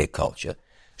appreciate their culture.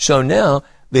 So now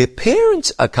their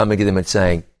parents are coming to them and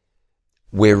saying,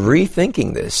 we're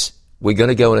rethinking this. We're going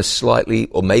to go in a slightly,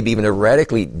 or maybe even a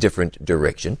radically different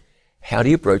direction. How do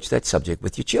you approach that subject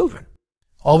with your children?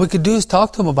 All we could do is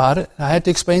talk to them about it. I had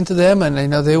to explain to them, and they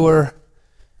never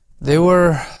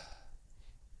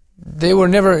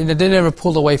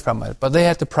pulled away from it, but they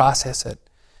had to process it.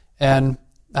 And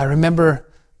I remember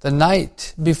the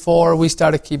night before we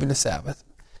started keeping the Sabbath,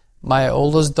 my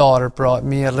oldest daughter brought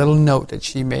me a little note that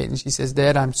she made, and she says,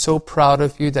 Dad, I'm so proud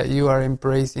of you that you are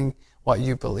embracing what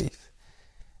you believe.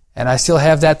 And I still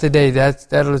have that today.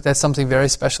 That's something very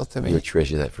special to me. You'll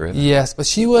treasure that forever. Yes, but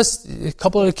a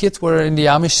couple of the kids were in the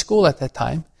Amish school at that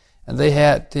time, and they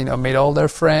had, made all their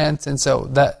friends, and so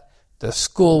the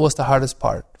school was the hardest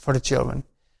part for the children.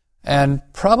 And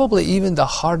probably even the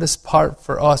hardest part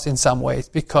for us in some ways,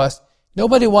 because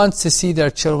nobody wants to see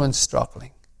their children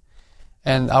struggling.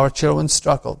 And our children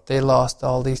struggled. They lost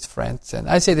all these friends. And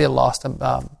I say they lost them,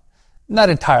 not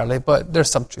entirely, but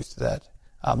there's some truth to that.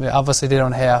 Obviously they're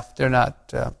not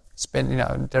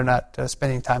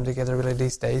spending time together really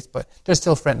these days, but they're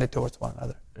still friendly towards one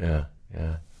another.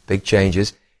 Yeah. Big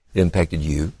changes. It impacted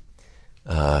you,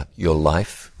 your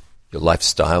life, your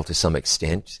lifestyle to some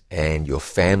extent, and your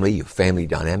family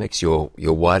dynamics, your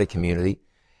wider community.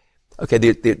 Okay,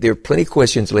 there are plenty of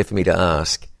questions left for me to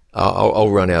ask.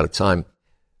 I'll run out of time.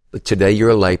 But today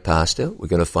you're a lay pastor. We're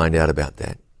going to find out about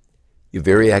that. You're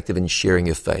very active in sharing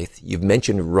your faith. You've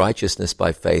mentioned righteousness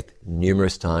by faith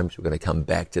numerous times. We're going to come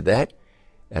back to that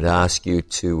and ask you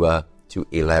to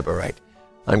elaborate.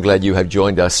 I'm glad you have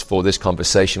joined us for this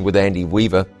conversation with Andy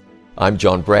Weaver. I'm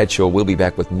John Bradshaw. We'll be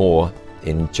back with more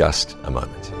in just a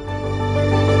moment.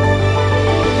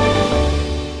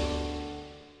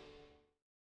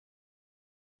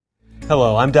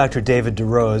 Hello, I'm Dr. David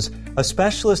DeRose, a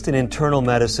specialist in internal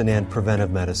medicine and preventive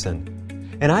medicine.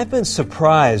 And I've been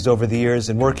surprised over the years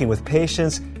in working with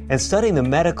patients and studying the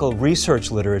medical research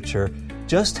literature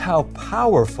just how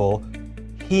powerful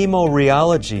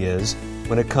hemorrheology is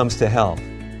when it comes to health.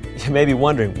 You may be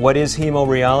wondering, what is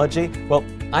hemorrheology? Well,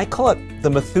 I call it the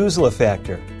Methuselah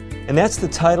factor, and that's the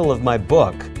title of my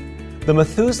book. The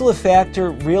Methuselah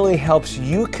factor really helps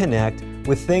you connect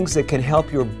with things that can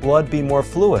help your blood be more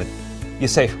fluid. You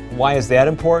say, why is that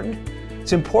important?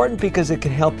 It's important because it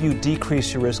can help you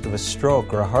decrease your risk of a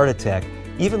stroke or a heart attack,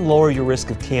 even lower your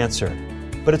risk of cancer.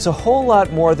 But it's a whole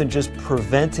lot more than just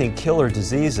preventing killer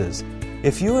diseases.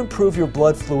 If you improve your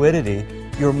blood fluidity,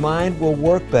 your mind will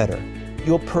work better,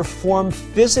 you'll perform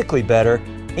physically better,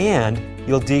 and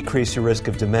you'll decrease your risk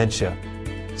of dementia.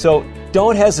 So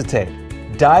don't hesitate.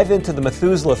 Dive into the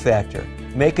Methuselah factor.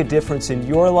 Make a difference in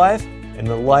your life and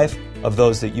the life of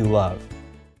those that you love.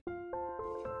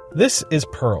 This is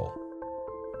Pearl.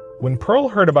 When Pearl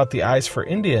heard about the Eyes for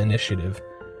India initiative,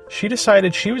 she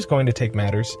decided she was going to take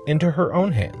matters into her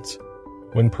own hands.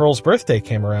 When Pearl's birthday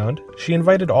came around, she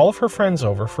invited all of her friends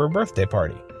over for a birthday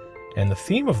party, and the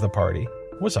theme of the party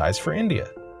was Eyes for India.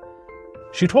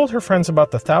 She told her friends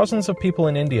about the thousands of people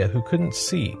in India who couldn't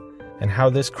see, and how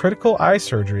this critical eye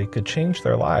surgery could change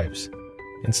their lives.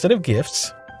 Instead of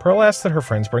gifts, Pearl asked that her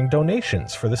friends bring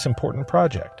donations for this important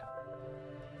project.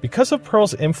 Because of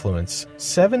Pearl's influence,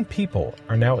 7 people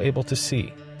are now able to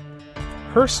see.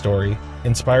 Her story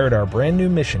inspired our brand new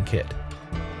mission kit.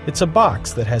 It's a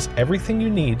box that has everything you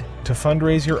need to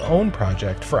fundraise your own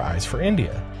project for Eyes for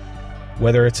India.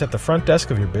 Whether it's at the front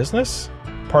desk of your business,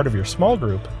 part of your small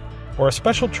group, or a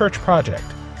special church project,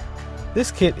 this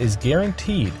kit is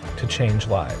guaranteed to change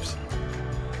lives.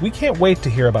 We can't wait to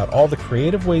hear about all the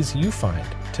creative ways you find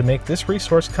to make this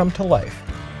resource come to life,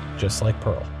 just like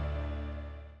Pearl.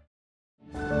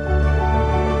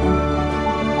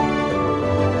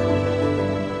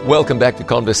 Welcome back to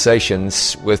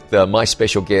Conversations with my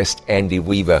special guest, Andy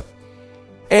Weaver.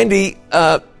 Andy,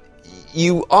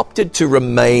 you opted to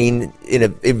remain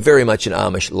in very much an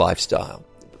Amish lifestyle.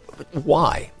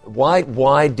 Why?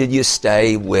 Why did you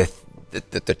stay with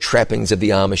the trappings of the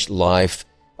Amish life?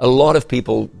 A lot of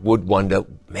people would wonder,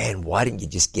 man, why didn't you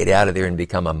just get out of there and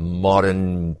become a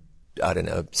modern,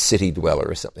 city dweller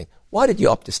or something? Why did you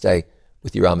opt to stay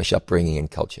with your Amish upbringing and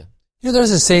culture?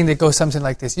 There's a saying that goes something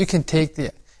like this. You can take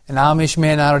an Amish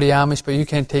man out of the Amish, but you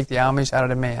can't take the Amish out of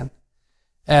the man.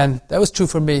 And that was true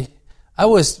for me. I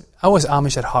was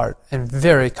Amish at heart and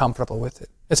very comfortable with it.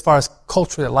 As far as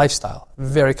culture and lifestyle,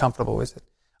 very comfortable with it.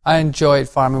 I enjoyed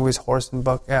farming with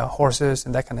horses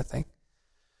and that kind of thing.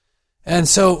 And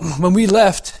so when we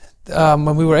left,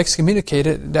 when we were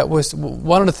excommunicated, that was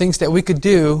one of the things that we could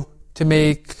do to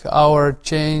make our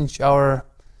change, the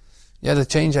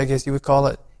change, I guess you would call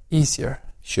it, easier.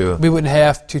 Sure. We wouldn't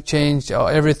have to change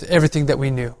everything that we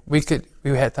knew. We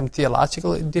had some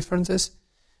theological differences,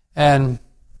 and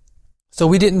so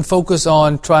we didn't focus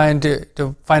on trying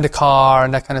to find a car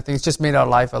and that kind of thing. It just made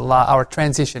our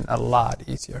transition a lot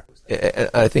easier.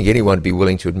 I think anyone would be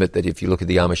willing to admit that if you look at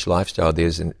the Amish lifestyle,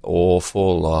 there's an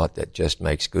awful lot that just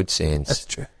makes good sense. That's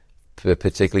true.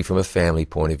 Particularly from a family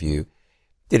point of view.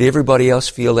 Did everybody else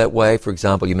feel that way? For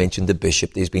example, you mentioned the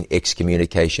bishop. There's been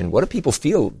excommunication. What do people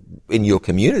feel in your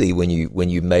community when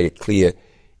you made it clear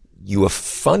you were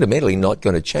fundamentally not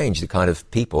going to change the kind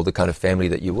of people, the kind of family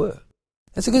that you were?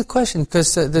 That's a good question,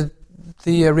 because the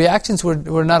reactions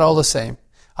were not all the same.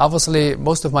 Obviously,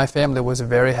 most of my family was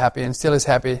very happy and still is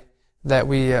happy that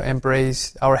we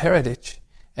embrace our heritage.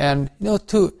 And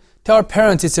to our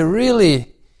parents, it's really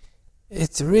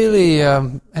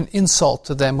an insult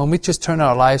to them when we just turn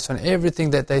our lives on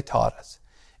everything that they taught us.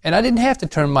 And I didn't have to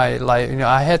turn my life.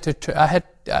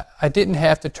 I didn't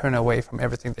have to turn away from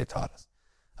everything they taught us.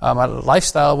 My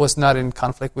lifestyle was not in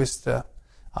conflict with the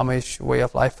Amish way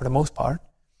of life for the most part.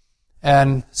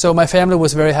 And so my family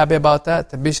was very happy about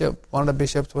that. One of the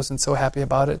bishops wasn't so happy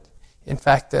about it. In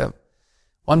fact,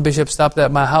 one bishop stopped at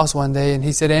my house one day and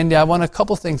he said, "Andy, I want a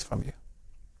couple things from you."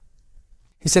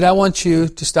 He said, "I want you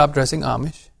to stop dressing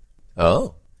Amish.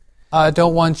 Oh. I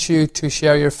don't want you to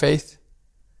share your faith,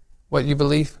 what you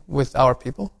believe, with our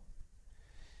people.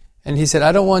 And he said,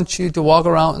 I don't want you to walk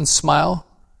around and smile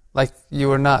like you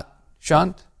were not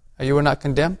shunned or you were not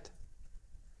condemned.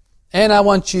 And I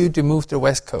want you to move to the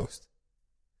West Coast."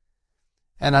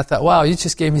 And I thought, wow, you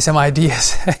just gave me some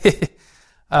ideas.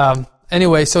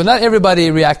 Anyway, so not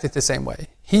everybody reacted the same way.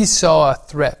 He saw a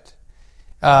threat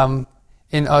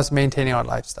in us maintaining our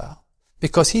lifestyle,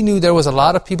 because he knew there was a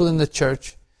lot of people in the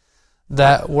church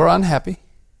that were unhappy,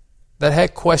 that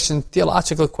had questions,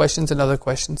 theological questions and other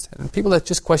questions, and people that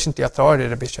just questioned the authority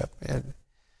of the bishop.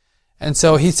 And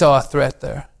so he saw a threat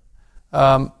there,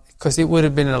 because it would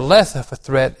have been less of a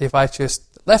threat if I just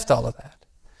left all of that.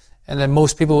 And then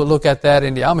most people would look at that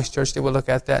in the Amish church, they would look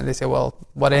at that and they say, well,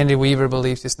 what Andy Weaver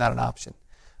believes is not an option.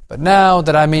 But now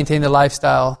that I maintain the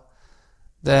lifestyle,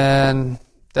 then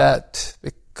that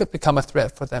it could become a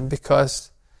threat for them,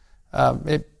 because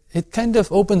it kind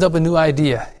of opens up a new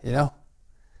idea,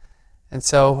 And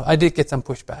so I did get some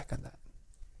pushback on that.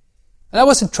 And I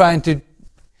wasn't trying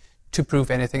to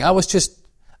prove anything. I was just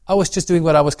doing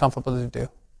what I was comfortable to do,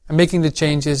 and making the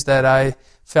changes that I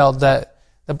felt that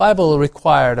the Bible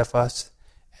required of us.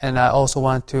 And I also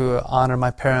want to honor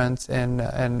my parents and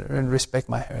respect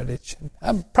my heritage.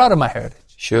 I'm proud of my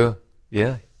heritage. Sure.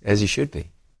 Yeah, as you should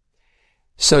be.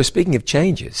 So speaking of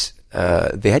changes,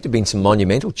 there had to have been some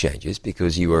monumental changes,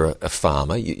 because you were a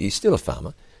farmer. You're still a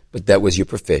farmer, but that was your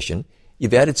profession.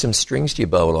 You've added some strings to your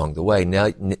bow along the way.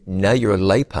 Now you're a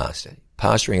lay pastor,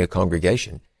 pastoring a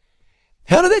congregation.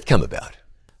 How did that come about?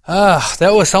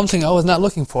 That was something I was not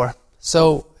looking for.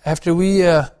 So after we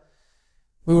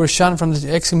were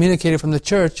excommunicated from the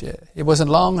church, it wasn't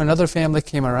long, another family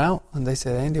came around and they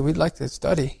said, "Andy, we'd like to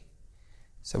study."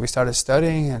 So we started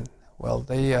studying, and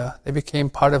they became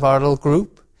part of our little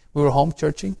group. We were home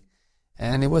churching,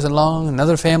 and it wasn't long,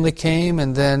 another family came,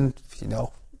 and then,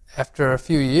 after a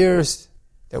few years,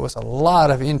 there was a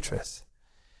lot of interest.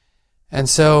 And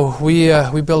so we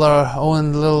built our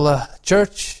own little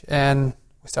church, and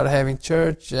we started having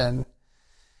church, and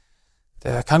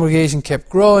the congregation kept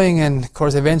growing, and of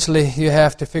course eventually you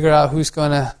have to figure out who's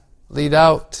going to lead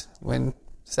out when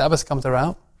Sabbath comes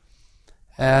around.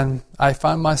 And I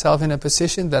found myself in a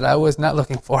position that I was not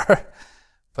looking for,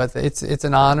 but it's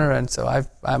an honor, and so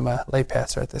I'm a lay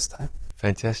pastor at this time.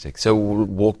 Fantastic. So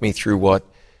walk me through what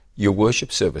your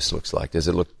worship service looks like. Does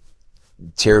it look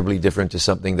terribly different to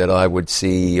something that I would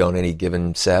see on any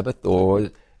given Sabbath, or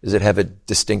does it have a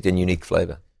distinct and unique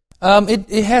flavor?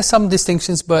 It has some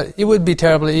distinctions, but it would be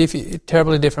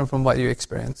terribly different from what you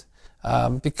experience,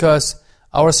 because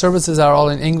our services are all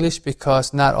in English,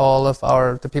 because not all of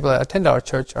the people that attend our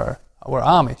church were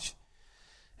Amish,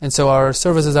 and so our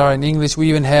services are in English. We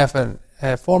even have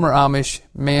a former Amish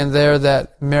man there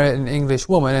that married an English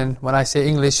woman, and when I say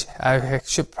English, I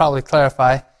should probably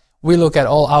clarify. We look at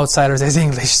all outsiders as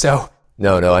English, so...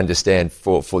 No, I understand.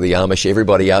 For the Amish,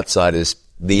 everybody outside is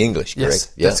the English,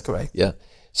 correct? Yes, that's correct. Yeah.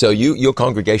 So your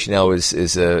congregation now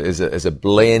is a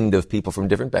blend of people from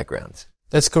different backgrounds.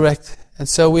 That's correct. And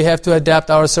so we have to adapt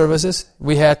our services.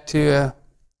 We had to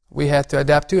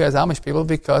adapt to as Amish people,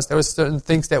 because there were certain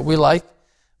things that we like,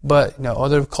 but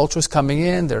other cultures coming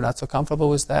in, they're not so comfortable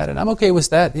with that, and I'm okay with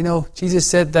that. Jesus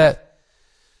said that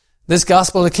this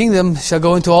gospel of the kingdom shall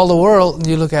go into all the world. And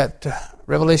you look at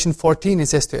Revelation 14, it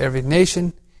says to every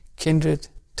nation, kindred,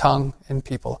 tongue, and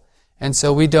people. And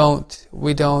so we don't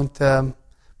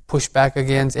push back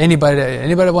against anybody.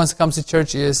 Anybody that wants to come to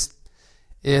church is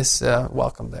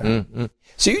welcome there. Mm-hmm.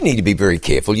 So you need to be very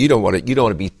careful. You don't want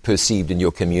to be perceived in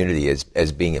your community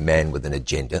as being a man with an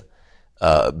agenda,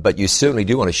 but you certainly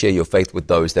do want to share your faith with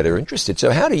those that are interested.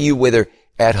 So how do you, whether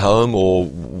at home or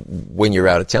when you're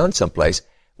out of town someplace,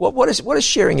 what is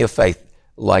sharing your faith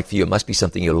like for you? It must be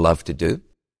something you love to do.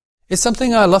 It's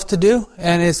something I love to do,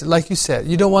 and it's like you said,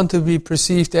 you don't want to be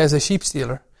perceived as a sheep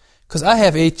stealer, because I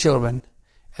have 8 children,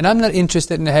 and I'm not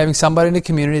interested in having somebody in the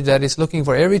community that is looking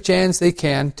for every chance they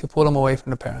can to pull them away from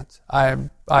the parents. I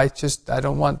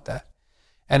don't want that,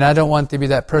 and I don't want to be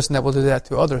that person that will do that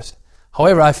to others.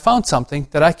 However, I found something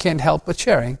that I can't help but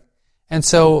sharing. And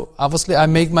so, obviously, I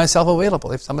make myself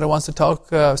available. If somebody wants to talk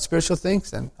spiritual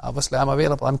things, then obviously I'm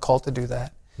available. I'm called to do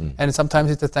that. And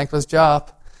sometimes it's a thankless job,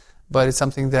 but it's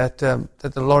something that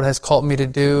the Lord has called me to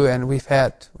do, and we've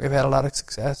had a lot of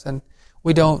success. And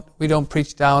we don't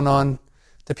preach down on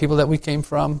the people that we came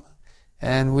from,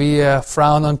 and we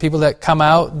frown on people that come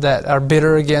out that are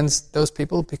bitter against those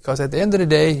people, because at the end of the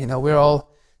day, we're all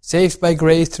saved by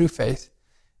grace through faith,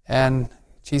 and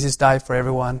Jesus died for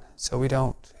everyone. So we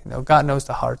don't. God knows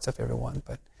the hearts of everyone,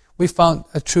 but we found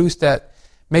a truth that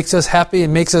makes us happy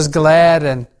and makes us glad,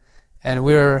 and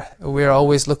we're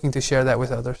always looking to share that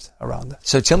with others around us.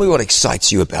 So tell me what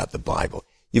excites you about the Bible.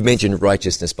 You've mentioned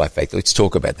righteousness by faith. Let's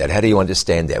talk about that. How do you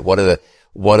understand that? What are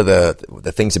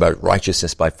the things about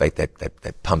righteousness by faith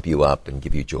that pump you up and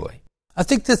give you joy? I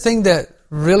think the thing that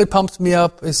really pumps me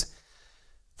up is,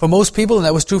 for most people, and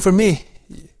that was true for me,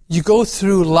 you go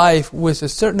through life with a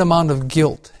certain amount of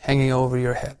guilt hanging over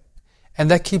your head. And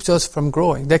that keeps us from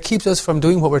growing. That keeps us from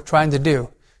doing what we're trying to do,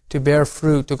 to bear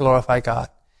fruit, to glorify God.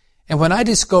 And when I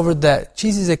discovered that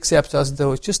Jesus accepts us,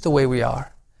 though, just the way we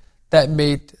are, that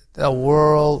made a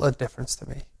world of difference to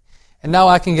me. And now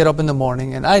I can get up in the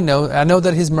morning, and I know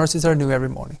that His mercies are new every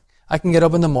morning. I can get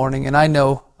up in the morning, and I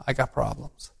know I got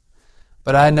problems.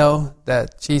 But I know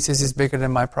that Jesus is bigger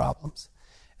than my problems.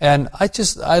 And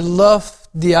I love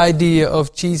the idea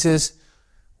of Jesus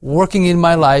working in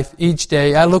my life each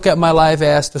day. I look at my life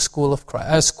as the school of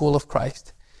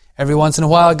Christ. Every once in a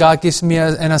while, God gives me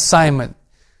an assignment,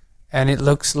 and it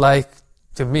looks like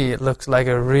a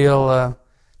real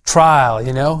trial,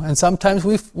 And sometimes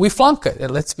we flunk it.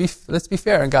 And let's be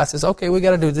fair. And God says, "Okay, we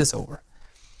got to do this over."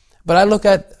 But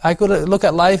I could look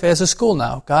at life as a school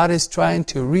now. God is trying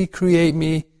to recreate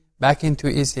me back into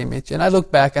His image. And I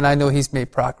look back and I know He's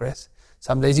made progress.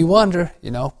 Some days you wonder,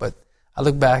 but I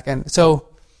look back. And so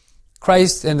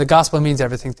Christ and the gospel means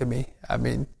everything to me. I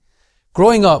mean,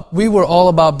 growing up, we were all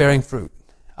about bearing fruit.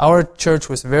 Our church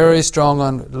was very strong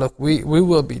on, look, we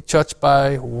will be judged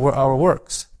by our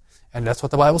works. And that's what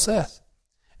the Bible says.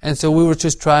 And so we were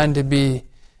just trying to be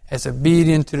as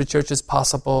obedient to the church as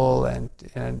possible and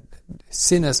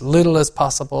sin as little as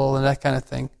possible and that kind of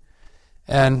thing.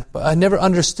 But I never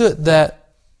understood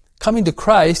that coming to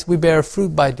Christ, we bear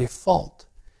fruit by default.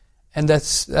 And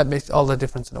that makes all the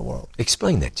difference in the world.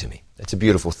 Explain that to me. That's a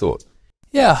beautiful thought.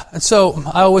 Yeah, and so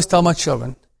I always tell my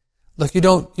children, look, you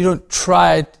don't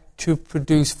try to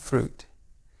produce fruit,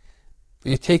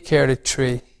 but you take care of the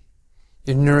tree,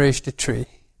 you nourish the tree,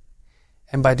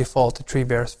 and by default the tree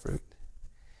bears fruit.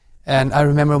 And I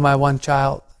remember my one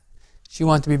child, she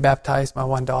wanted to be baptized, my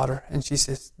one daughter, and she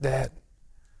says, Dad,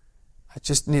 I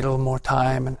just need a little more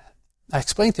time. And I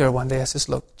explained to her one day, I says,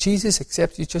 look, Jesus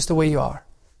accepts you just the way you are.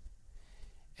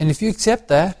 And if you accept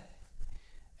that,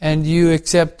 and you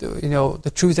accept,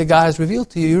 the truth that God has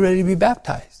revealed to you, you're ready to be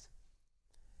baptized.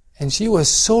 And she was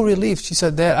so relieved. She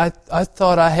said, Dad, I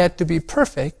thought I had to be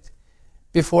perfect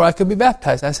before I could be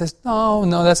baptized. I said,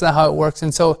 no, that's not how it works.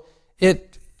 And so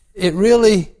it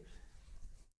really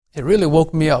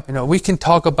woke me up. We can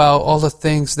talk about all the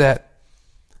things that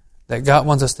God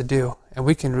wants us to do, and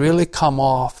we can really come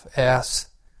off as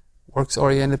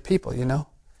works-oriented people,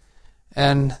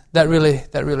 And that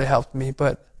really helped me.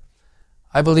 But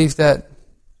I believe that,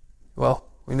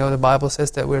 we know the Bible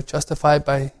says that we're justified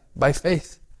by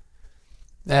faith.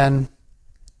 And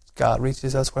God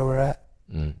reaches us where we're at.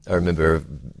 I remember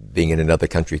being in another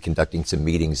country conducting some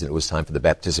meetings, and it was time for the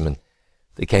baptism, and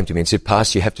they came to me and said,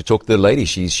 Pastor, you have to talk to the lady.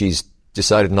 She's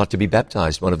decided not to be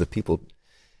baptized, one of the people.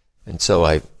 And so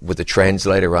I, with the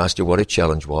translator, asked her what her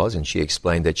challenge was, and she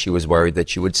explained that she was worried that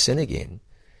she would sin again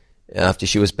after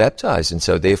she was baptized, and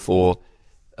so therefore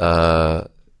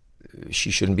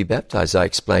she shouldn't be baptized. I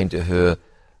explained to her,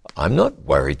 I'm not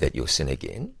worried that you'll sin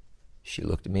again. She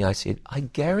looked at me, I said, I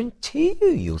guarantee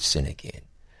you'll sin again.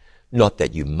 Not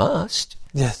that you must.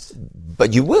 Yes.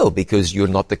 But you will, because you're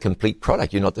not the complete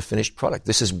product. You're not the finished product.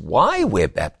 This is why we're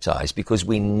baptized, because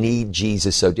we need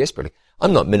Jesus so desperately.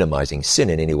 I'm not minimizing sin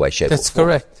in any way, shape, or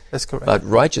form. That's correct. But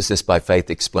righteousness by faith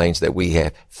explains that we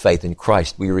have faith in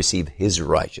Christ. We receive His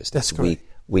righteousness. That's correct.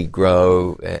 We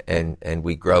grow and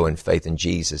we grow in faith in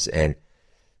Jesus. And,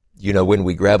 when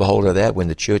we grab a hold of that, when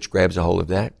the church grabs a hold of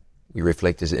that, we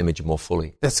reflect His image more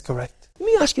fully. That's correct. Let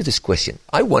me ask you this question.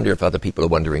 I wonder if other people are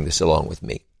wondering this along with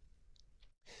me.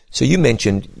 So you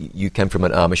mentioned you came from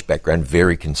an Amish background,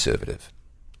 very conservative,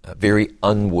 very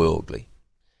unworldly.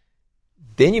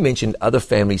 Then you mentioned other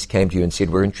families came to you and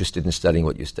said, we're interested in studying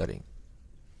what you're studying.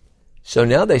 So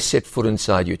now they set foot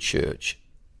inside your church.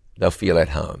 They'll feel at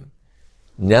home.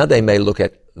 Now they may look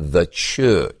at the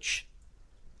church.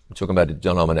 I'm talking about a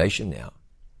denomination now.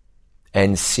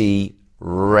 And see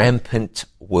rampant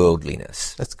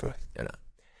worldliness. That's correct.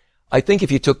 I think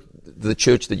if you took the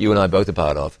church that you and I both are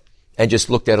part of and just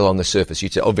looked at it on the surface,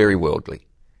 you'd say, oh, very worldly.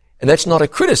 And that's not a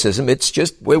criticism. It's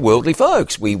just we're worldly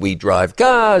folks. We drive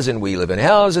cars and we live in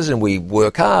houses and we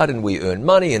work hard and we earn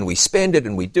money and we spend it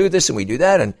and we do this and we do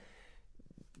that, and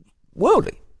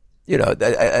worldly.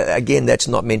 Again, that's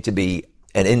not meant to be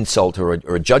an insult or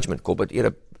a judgment call, but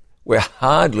we're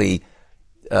hardly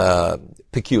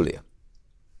peculiar.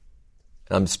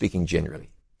 I'm speaking generally.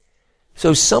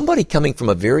 So somebody coming from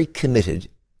a very committed,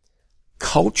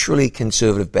 culturally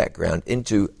conservative background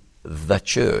into the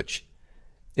church,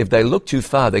 if they look too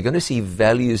far, they're going to see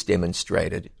values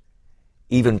demonstrated,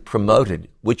 even promoted,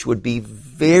 which would be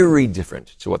very different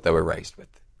to what they were raised with.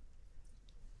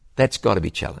 That's got to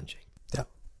be challenging. Yeah.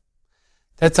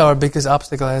 That's our biggest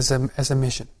obstacle as a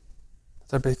mission.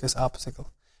 That's our biggest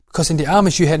obstacle. Because in the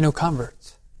Amish, you had no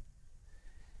converts.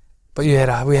 But we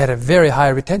had a very high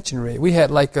retention rate. We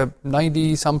had like a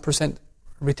 90-some%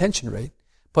 retention rate,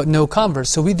 but no converts.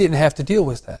 So we didn't have to deal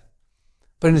with that.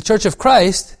 But in the Church of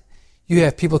Christ, you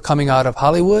have people coming out of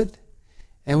Hollywood,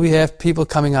 and we have people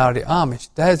coming out of the Amish.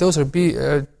 Those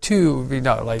are two,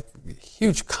 like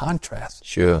huge contrasts.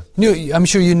 Sure. I'm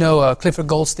sure you know Clifford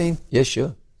Goldstein. Yes,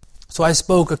 sure. So I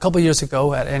spoke a couple years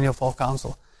ago at Annual Fall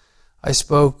Council. I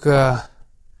spoke a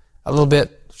little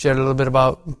bit, shared a little bit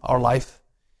about our life.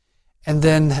 And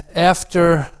then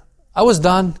after I was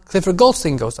done, Clifford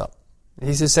Goldstein goes up.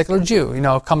 He's a secular Jew,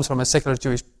 comes from a secular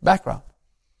Jewish background.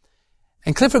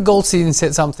 And Clifford Goldstein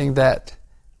said something that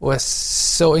was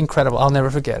so incredible, I'll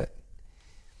never forget it.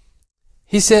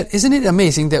 He said, isn't it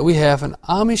amazing that we have an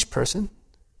Amish person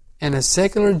and a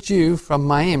secular Jew from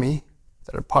Miami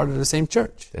that are part of the same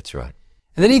church? That's right.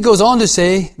 And then he goes on to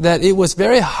say that it was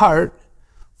very hard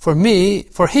for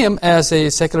him as a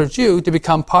secular Jew to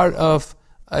become part of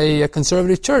a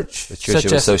conservative church. The church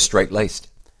was so straight-laced.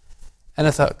 And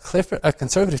I thought, Clifford, a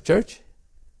conservative church?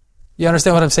 You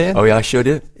understand what I'm saying? Oh, yeah, I sure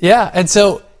do. Yeah, and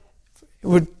so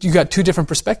you got two different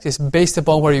perspectives based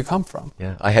upon where you come from.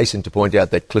 Yeah, I hasten to point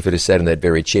out that Clifford has sat in that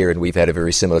very chair, and we've had a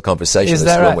very similar conversation as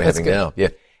that the one right? we're That's having good. now. Yeah,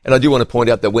 and I do want to point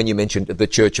out that when you mentioned the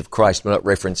Church of Christ, we're not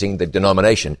referencing the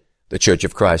denomination, the Church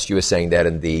of Christ. You were saying that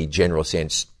in the general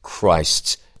sense,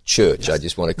 Christ's church. Yes. I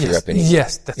just want to clear up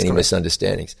any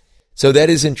misunderstandings. So that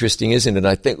is interesting, isn't it? And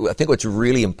I think what's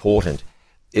really important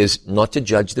is not to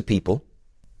judge the people.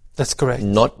 That's correct.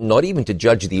 Not even to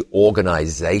judge the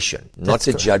organization, not That's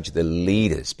to correct. judge the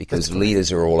leaders, because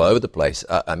leaders are all over the place.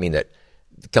 I mean that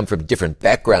come from different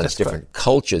backgrounds, That's different right.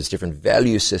 cultures, different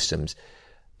value systems.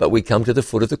 But we come to the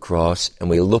foot of the cross and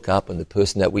we look up and the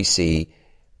person that we see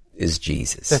is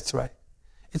Jesus. That's right.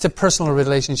 It's a personal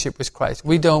relationship with Christ.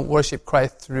 We don't worship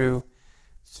Christ through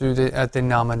the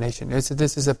denomination. This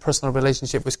is a personal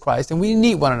relationship with Christ, and we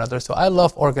need one another. So I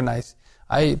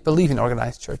believe in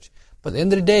organized church. But at the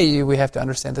end of the day, we have to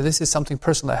understand that this is something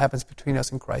personal that happens between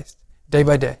us and Christ, day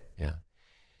by day. Yeah.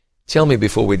 Tell me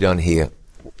before we're done here,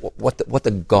 what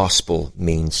the gospel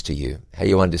means to you, how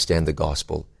you understand the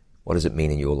gospel. What does it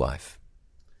mean in your life?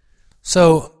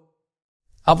 So,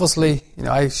 obviously,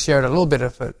 I shared a little bit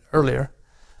of it earlier,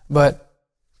 but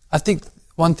I think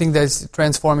one thing that's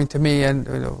transforming to me,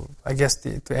 and I guess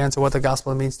to answer what the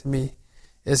gospel means to me,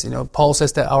 is Paul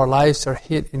says that our lives are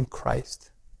hid in Christ.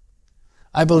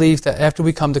 I believe that after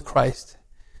we come to Christ,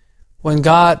 when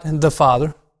God the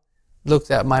Father looks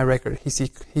at my record, He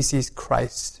sees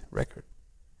Christ's record,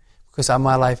 because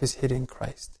my life is hid in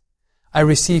Christ. I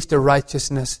receive the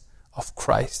righteousness of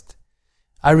Christ.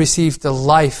 I receive the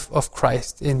life of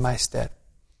Christ in my stead.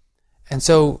 And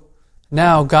so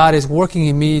now God is working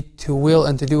in me to will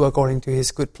and to do according to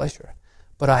His good pleasure.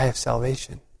 But I have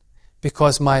salvation,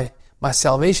 because my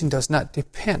salvation does not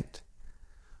depend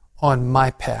on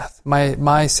my path.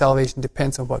 My salvation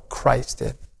depends on what Christ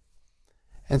did.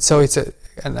 And so it's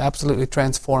an absolutely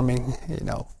transforming,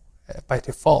 by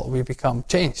default we become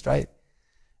changed, right?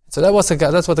 So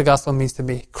that's what the gospel means to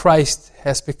me. Christ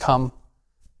has become,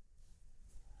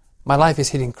 my life is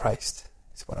hid in Christ,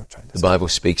 is what I'm trying to say. The Bible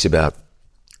speaks about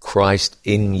Christ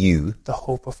in you. The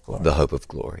hope of glory. The hope of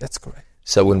glory. That's correct.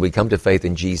 So when we come to faith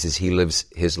in Jesus, He lives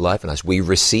His life in us. We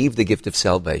receive the gift of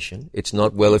salvation. It's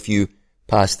not, well, if you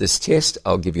pass this test,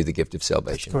 I'll give you the gift of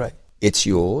salvation. That's correct. It's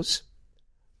yours.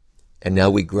 And now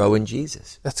we grow in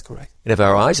Jesus. That's correct. And if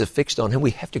our eyes are fixed on Him,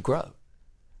 we have to grow.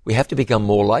 We have to become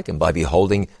more like Him. By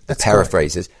beholding the That's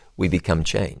paraphrases, we become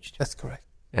changed. That's correct.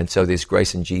 And so there's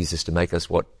grace in Jesus to make us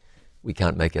what we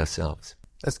can't make ourselves.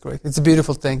 That's correct. It's a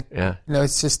beautiful thing. Yeah.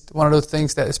 It's just one of those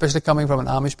things that, especially coming from an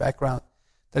Amish background,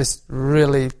 that is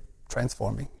really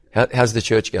transforming. How's the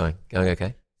church going? Going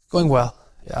okay? Going well.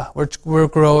 Yeah, we're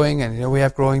growing, and we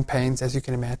have growing pains, as you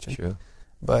can imagine. Sure.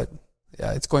 But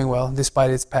yeah, it's going well,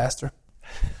 despite its pastor.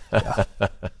 Yeah.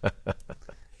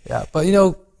 Yeah, but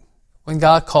when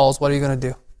God calls, what are you going to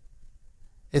do?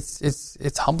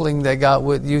 It's humbling that God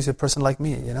would use a person like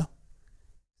me,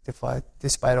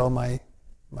 despite all my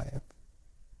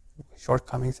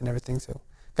shortcomings and everything. So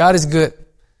God is good.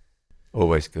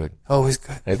 Always good. Always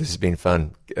good. Hey, this has been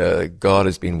fun. God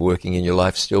has been working in your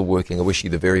life, still working. I wish you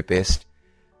the very best.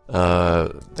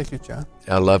 Thank you, John.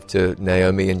 Our love to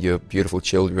Naomi and your beautiful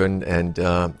children, and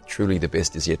truly the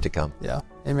best is yet to come. Yeah.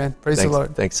 Amen. Praise the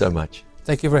Lord. Thanks so much.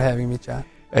 Thank you for having me, John.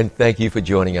 And thank you for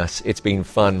joining us. It's been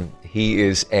fun. He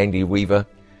is Andy Weaver.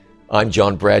 I'm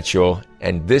John Bradshaw,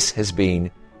 and this has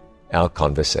been our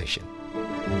conversation.